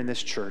here in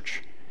this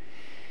church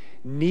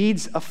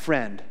needs a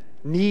friend,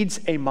 needs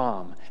a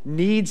mom,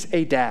 needs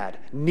a dad,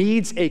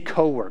 needs a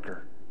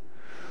coworker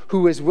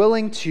who is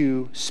willing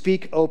to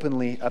speak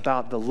openly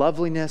about the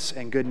loveliness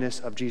and goodness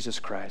of Jesus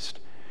Christ.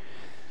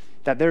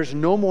 That there's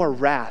no more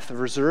wrath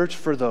reserved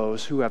for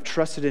those who have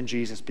trusted in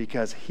Jesus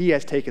because he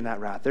has taken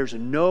that wrath. There's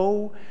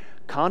no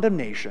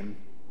condemnation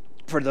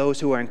for those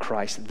who are in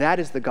Christ. That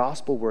is the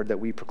gospel word that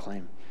we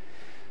proclaim.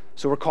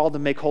 So we're called to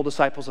make whole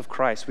disciples of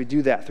Christ. We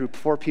do that through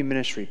 4P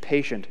ministry,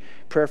 patient,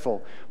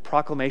 prayerful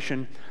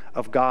proclamation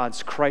of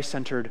God's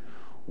Christ-centered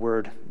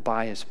word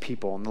by his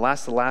people. And the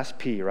last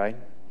P, right?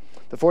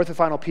 The fourth and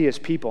final P is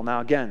people. Now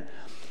again,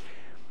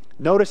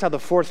 notice how the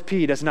fourth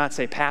P does not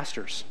say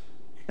pastors.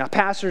 Now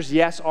pastors,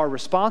 yes, are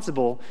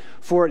responsible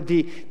for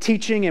the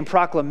teaching and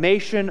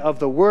proclamation of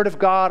the word of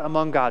God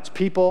among God's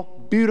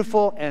people.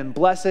 Beautiful and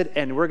blessed,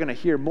 and we're going to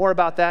hear more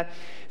about that.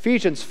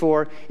 Ephesians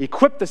 4,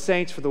 equip the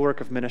saints for the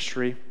work of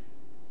ministry.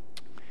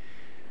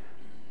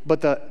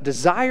 But the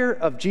desire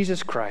of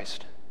Jesus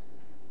Christ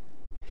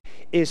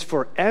is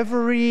for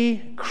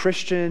every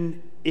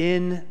Christian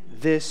in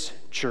this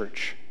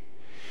church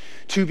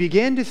to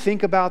begin to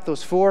think about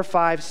those 4,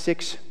 5,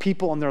 6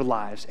 people in their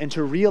lives and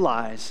to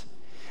realize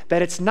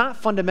that it's not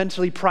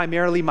fundamentally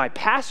primarily my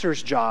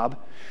pastor's job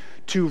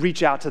to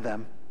reach out to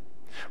them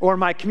or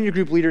my community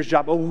group leader's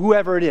job or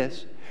whoever it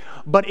is,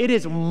 but it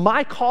is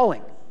my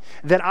calling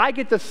that I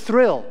get the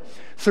thrill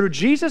through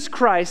Jesus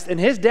Christ and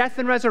his death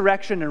and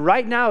resurrection, and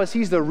right now as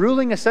he's the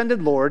ruling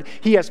ascended Lord,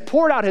 he has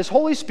poured out his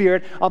Holy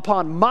Spirit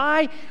upon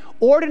my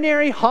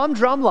ordinary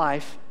humdrum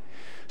life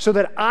so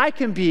that I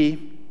can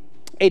be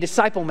a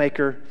disciple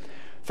maker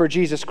for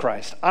Jesus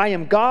Christ. I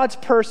am God's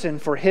person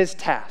for his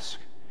task.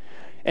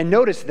 And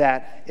notice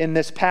that in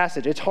this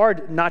passage. It's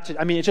hard not to,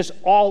 it's just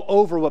all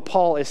over what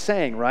Paul is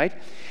saying, right?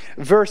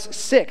 Verse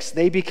 6,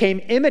 they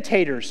became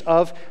imitators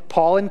of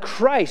Paul and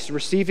Christ,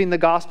 receiving the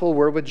gospel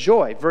word with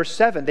joy. Verse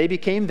 7, they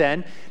became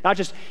then not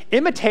just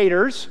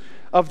imitators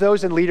of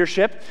those in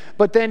leadership,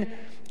 but then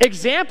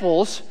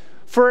examples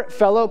for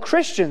fellow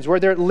Christians, where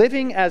they're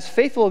living as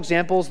faithful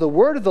examples, the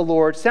word of the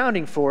Lord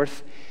sounding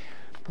forth.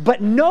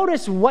 But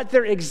notice what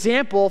their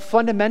example,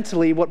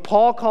 fundamentally, what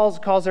Paul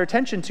calls their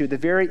attention to, the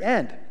very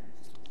end.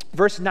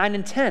 Verse 9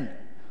 and 10.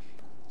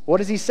 What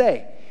does he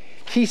say?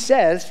 He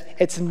says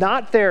it's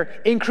not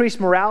their increased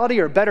morality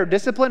or better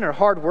discipline or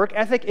hard work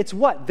ethic. It's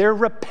what? Their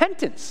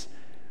repentance.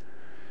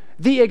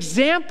 The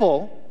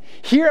example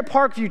here at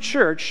Parkview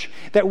Church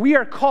that we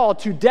are called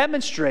to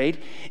demonstrate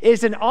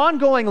is an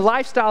ongoing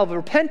lifestyle of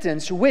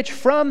repentance, which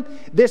from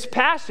this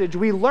passage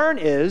we learn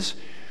is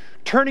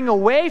turning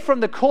away from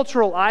the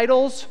cultural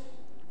idols,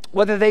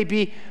 whether they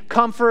be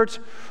comfort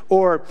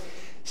or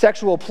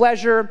sexual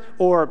pleasure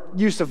or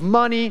use of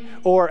money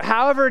or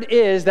however it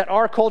is that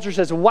our culture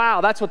says, wow,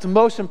 that's what's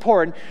most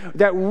important,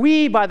 that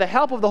we, by the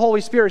help of the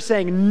Holy Spirit,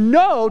 saying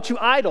no to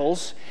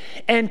idols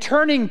and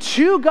turning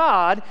to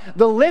God,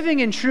 the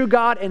living and true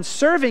God, and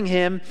serving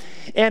him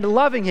and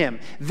loving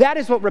him. That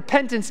is what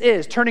repentance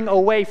is, turning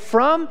away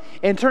from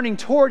and turning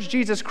towards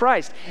Jesus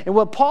Christ. And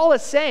what Paul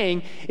is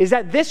saying is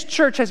that this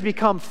church has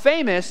become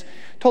famous,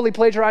 totally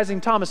plagiarizing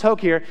Thomas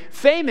Hoke here,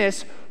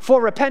 famous for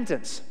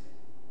repentance.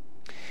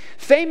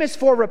 Famous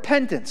for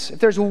repentance. If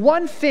there's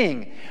one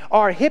thing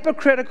our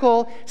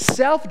hypocritical,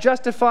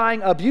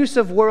 self-justifying,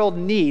 abusive world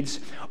needs,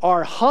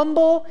 are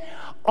humble,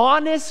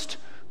 honest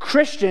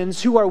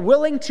Christians who are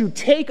willing to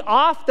take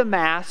off the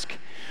mask,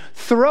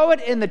 throw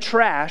it in the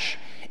trash,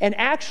 and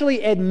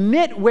actually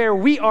admit where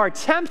we are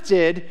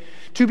tempted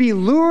to be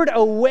lured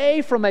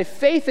away from a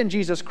faith in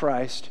Jesus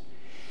Christ,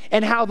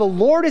 and how the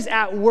Lord is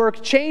at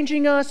work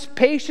changing us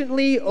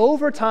patiently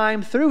over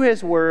time through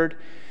his word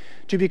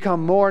to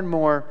become more and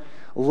more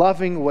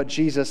loving what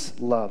Jesus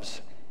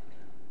loves.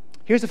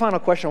 Here's the final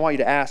question I want you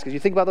to ask. As you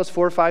think about those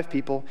 4 or 5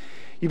 people,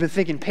 you've been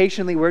thinking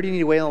patiently, where do you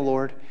need to wait on the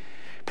Lord?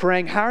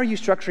 Praying, how are you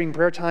structuring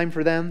prayer time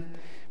for them?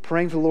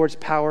 Praying for the Lord's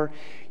power.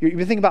 You've been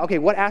thinking about, okay,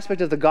 what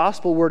aspect of the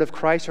gospel word of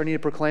Christ do I need to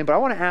proclaim? But I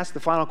want to ask the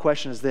final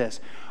question is this.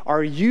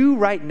 Are you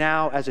right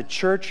now as a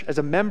church, as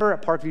a member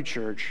at Parkview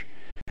Church,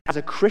 as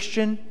a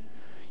Christian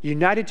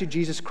united to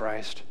Jesus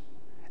Christ,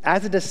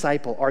 as a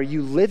disciple, are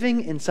you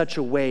living in such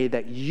a way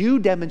that you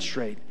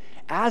demonstrate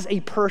as a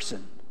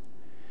person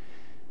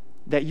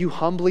that you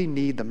humbly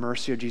need the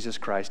mercy of Jesus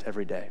Christ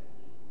every day?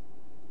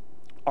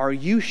 Are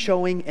you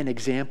showing an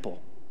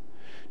example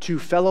to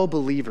fellow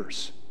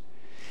believers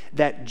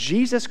that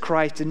Jesus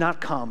Christ did not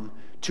come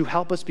to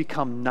help us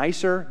become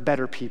nicer,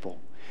 better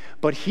people,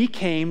 but he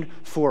came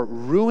for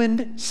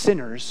ruined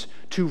sinners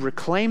to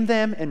reclaim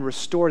them and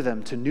restore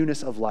them to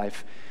newness of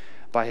life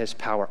by his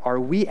power. Are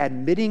we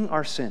admitting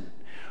our sin?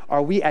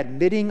 Are we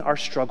admitting our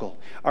struggle?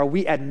 Are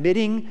we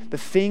admitting the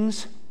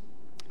things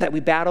that we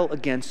battle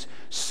against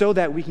so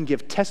that we can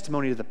give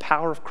testimony to the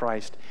power of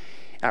Christ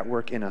at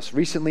work in us?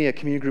 Recently, a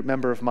community group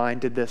member of mine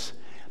did this.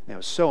 It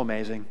was so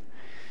amazing.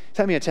 He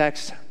sent me a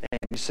text and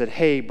he said,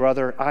 "Hey,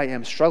 brother, I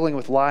am struggling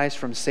with lies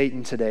from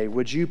Satan today.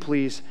 Would you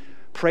please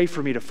pray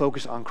for me to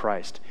focus on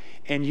Christ?"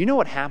 And you know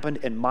what happened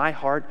in my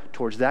heart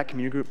towards that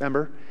community group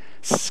member?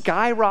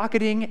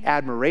 Skyrocketing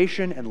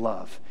admiration and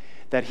love,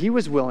 that he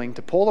was willing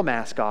to pull the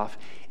mask off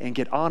and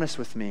get honest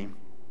with me,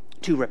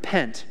 to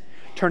repent,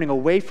 turning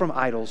away from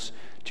idols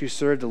to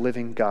serve the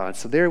living God.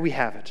 So there we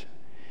have it.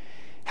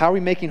 How are we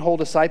making whole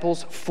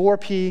disciples?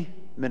 4P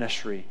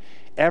ministry.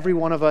 Every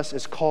one of us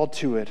is called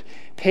to it.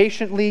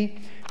 Patiently,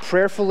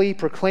 prayerfully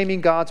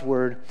proclaiming God's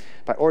word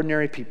by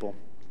ordinary people.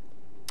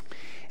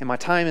 And my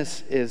time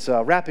is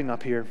wrapping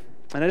up here.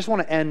 And I just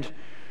want to end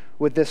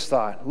with this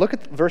thought. Look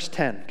at verse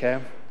 10, okay?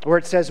 Where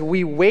it says,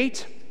 "We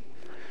wait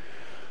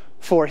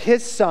for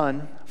his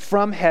Son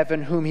from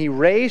heaven, whom he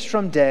raised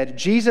from dead,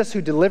 Jesus,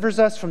 who delivers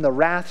us from the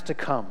wrath to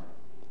come."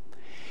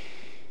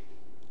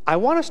 I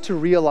want us to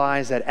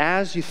realize that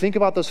as you think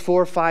about those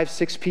 4, 5,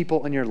 6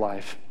 people in your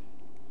life,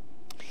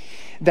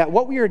 that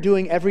what we are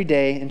doing every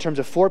day in terms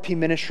of 4P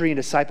ministry and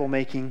disciple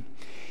making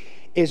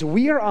is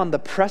we are on the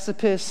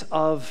precipice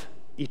of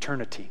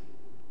eternity.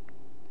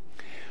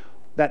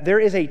 That there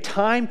is a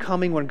time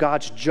coming when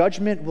God's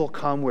judgment will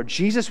come, where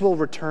Jesus will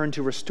return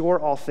to restore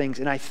all things.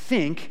 And I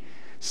think,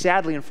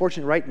 sadly,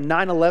 unfortunately, right,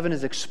 9/11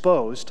 has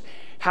exposed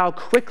how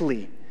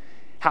quickly,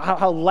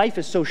 how life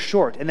is so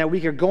short, and that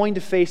we are going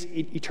to face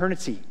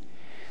eternity.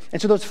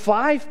 And so those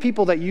 5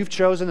 people that you've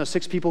chosen, those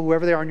 6 people,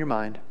 whoever they are in your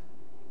mind,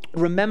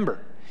 remember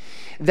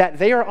that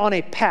they are on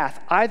a path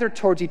either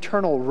towards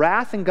eternal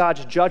wrath and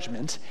God's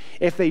judgment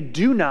if they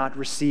do not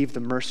receive the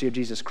mercy of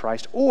Jesus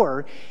Christ,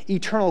 or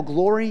eternal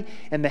glory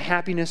and the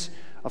happiness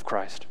of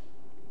Christ.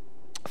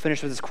 I'll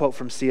finish with this quote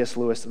from C.S.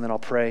 Lewis, and then I'll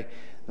pray.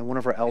 And one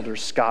of our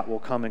elders, Scott, will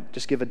come and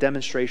just give a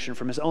demonstration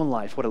from his own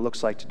life what it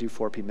looks like to do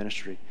 4P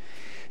ministry.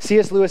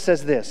 C.S. Lewis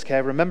says this,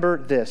 okay, remember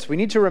this. "We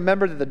need to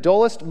remember that the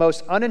dullest,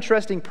 most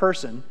uninteresting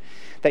person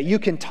that you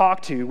can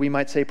talk to, we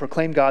might say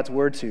proclaim God's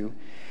word to,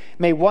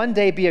 may one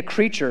day be a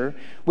creature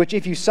which,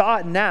 if you saw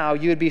it now,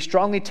 you would be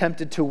strongly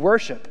tempted to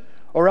worship,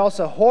 or else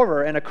a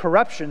horror and a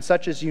corruption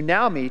such as you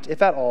now meet,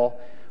 if at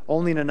all,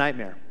 only in a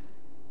nightmare.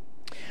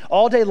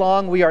 All day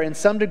long, we are in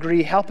some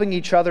degree helping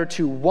each other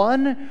to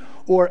one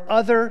or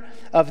other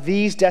of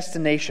these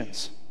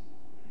destinations.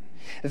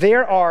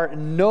 There are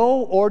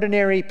no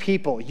ordinary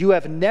people. You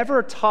have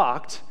never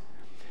talked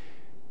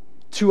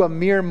to a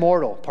mere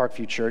mortal,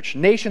 Parkview Church.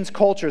 Nations,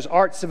 cultures,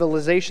 arts,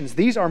 civilizations,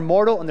 these are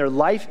mortal, and their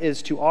life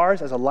is to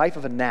ours as a life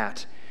of a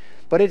gnat.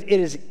 But it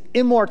is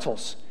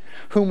immortals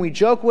whom we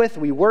joke with,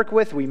 we work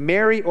with, we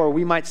marry, or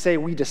we might say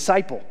we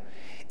disciple.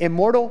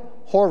 Immortal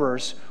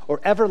horrors or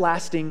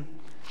everlasting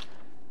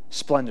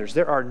splendors.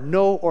 There are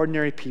no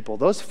ordinary people.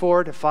 Those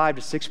 4 to 5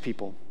 to 6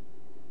 people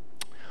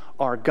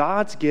are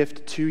God's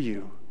gift to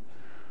you,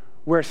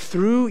 where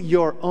through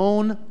your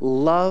own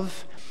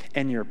love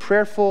and your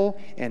prayerful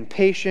and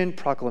patient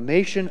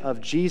proclamation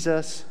of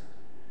Jesus,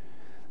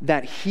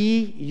 that he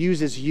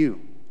uses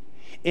you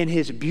in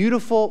his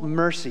beautiful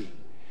mercy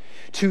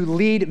to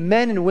lead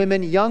men and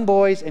women, young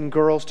boys and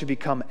girls, to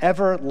become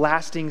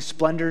everlasting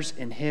splendors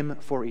in him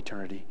for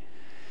eternity.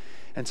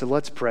 And so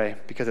let's pray,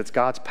 because it's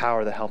God's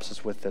power that helps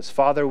us with this.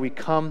 Father, we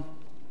come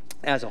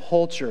as a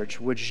whole church.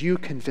 Would you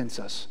convince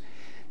us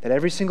that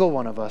every single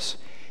one of us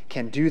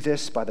can do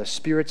this by the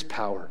Spirit's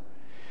power,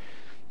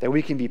 that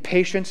we can be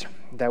patient,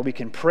 that we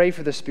can pray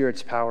for the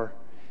Spirit's power,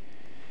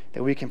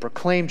 that we can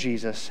proclaim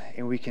Jesus,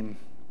 and we can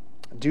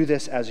do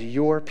this as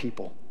your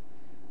people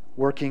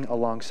working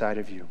alongside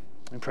of you.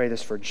 We pray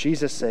this for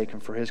Jesus' sake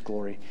and for his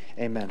glory.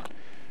 Amen.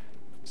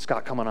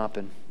 Scott, come on up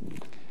and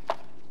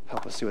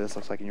help us see what this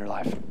looks like in your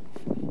life.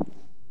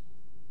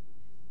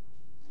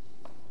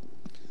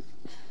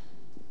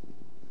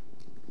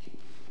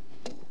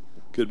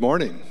 Good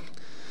morning.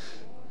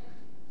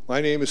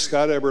 My name is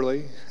Scott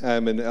Eberly.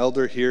 I'm an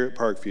elder here at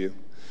Parkview.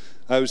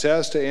 I was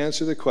asked to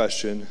answer the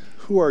question,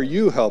 who are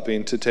you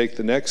helping to take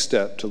the next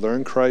step to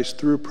learn Christ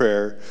through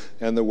prayer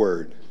and the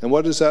Word? And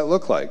what does that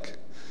look like?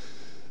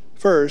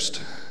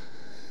 First,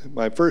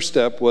 my first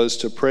step was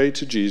to pray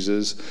to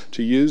Jesus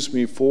to use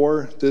me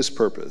for this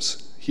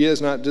purpose. He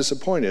has not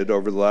disappointed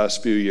over the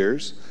last few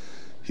years.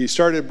 He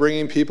started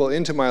bringing people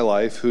into my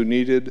life who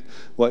needed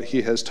what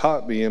he has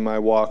taught me in my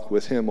walk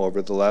with him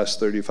over the last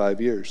 35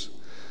 years.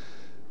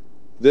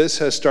 This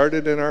has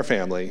started in our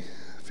family.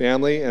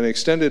 Family and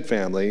extended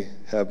family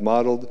have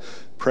modeled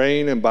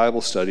praying and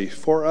Bible study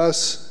for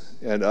us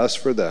and us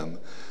for them,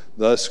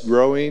 thus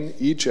growing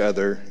each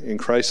other in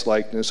Christ's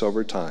likeness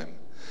over time.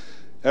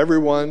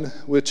 Everyone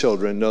with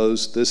children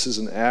knows this is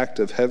an act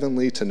of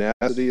heavenly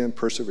tenacity and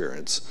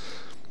perseverance.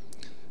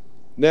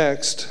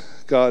 Next,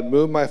 God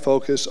moved my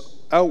focus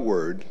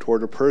outward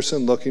toward a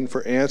person looking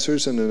for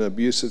answers in an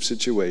abusive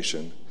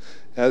situation.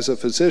 As a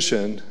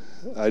physician,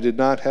 I did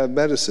not have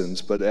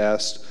medicines, but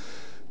asked,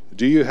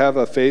 "Do you have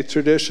a faith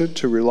tradition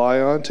to rely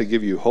on to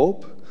give you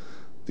hope?"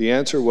 The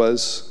answer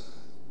was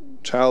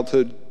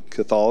childhood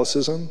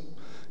Catholicism,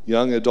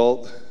 young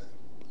adult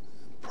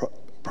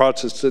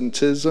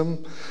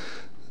Protestantism,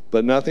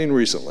 but nothing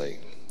recently.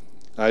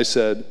 I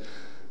said,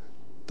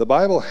 "The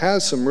Bible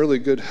has some really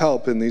good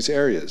help in these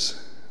areas.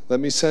 Let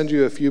me send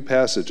you a few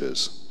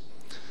passages."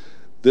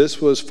 This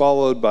was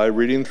followed by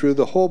reading through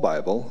the whole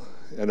Bible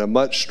and a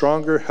much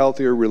stronger,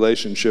 healthier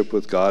relationship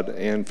with God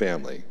and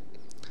family.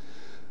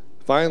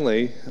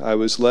 Finally, I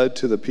was led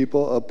to the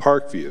people of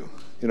Parkview.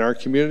 In our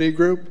community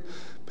group,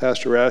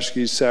 Pastor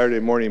Rashke's Saturday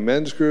morning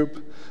men's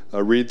group,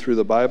 a read through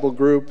the Bible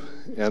group,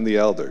 and the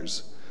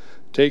elders.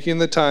 Taking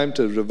the time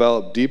to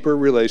develop deeper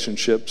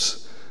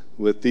relationships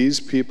with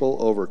these people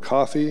over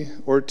coffee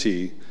or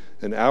tea,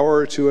 an hour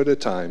or two at a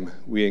time,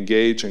 we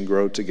engage and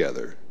grow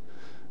together.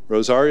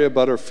 Rosaria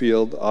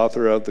Butterfield,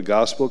 author of The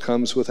Gospel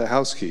Comes with a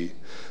House Key,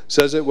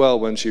 says it well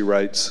when she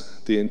writes,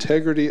 "The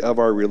integrity of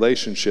our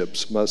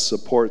relationships must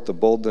support the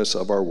boldness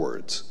of our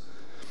words."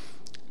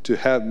 To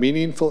have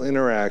meaningful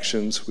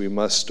interactions, we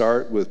must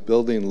start with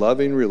building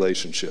loving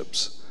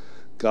relationships.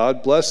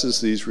 God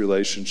blesses these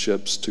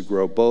relationships to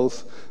grow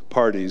both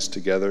parties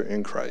together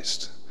in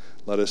Christ.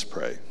 Let us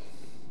pray.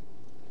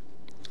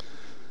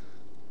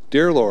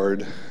 Dear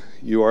Lord,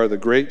 you are the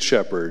great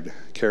shepherd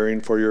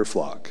caring for your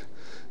flock.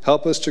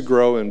 Help us to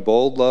grow in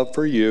bold love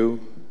for you,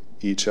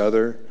 each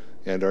other,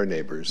 and our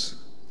neighbors.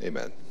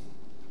 Amen.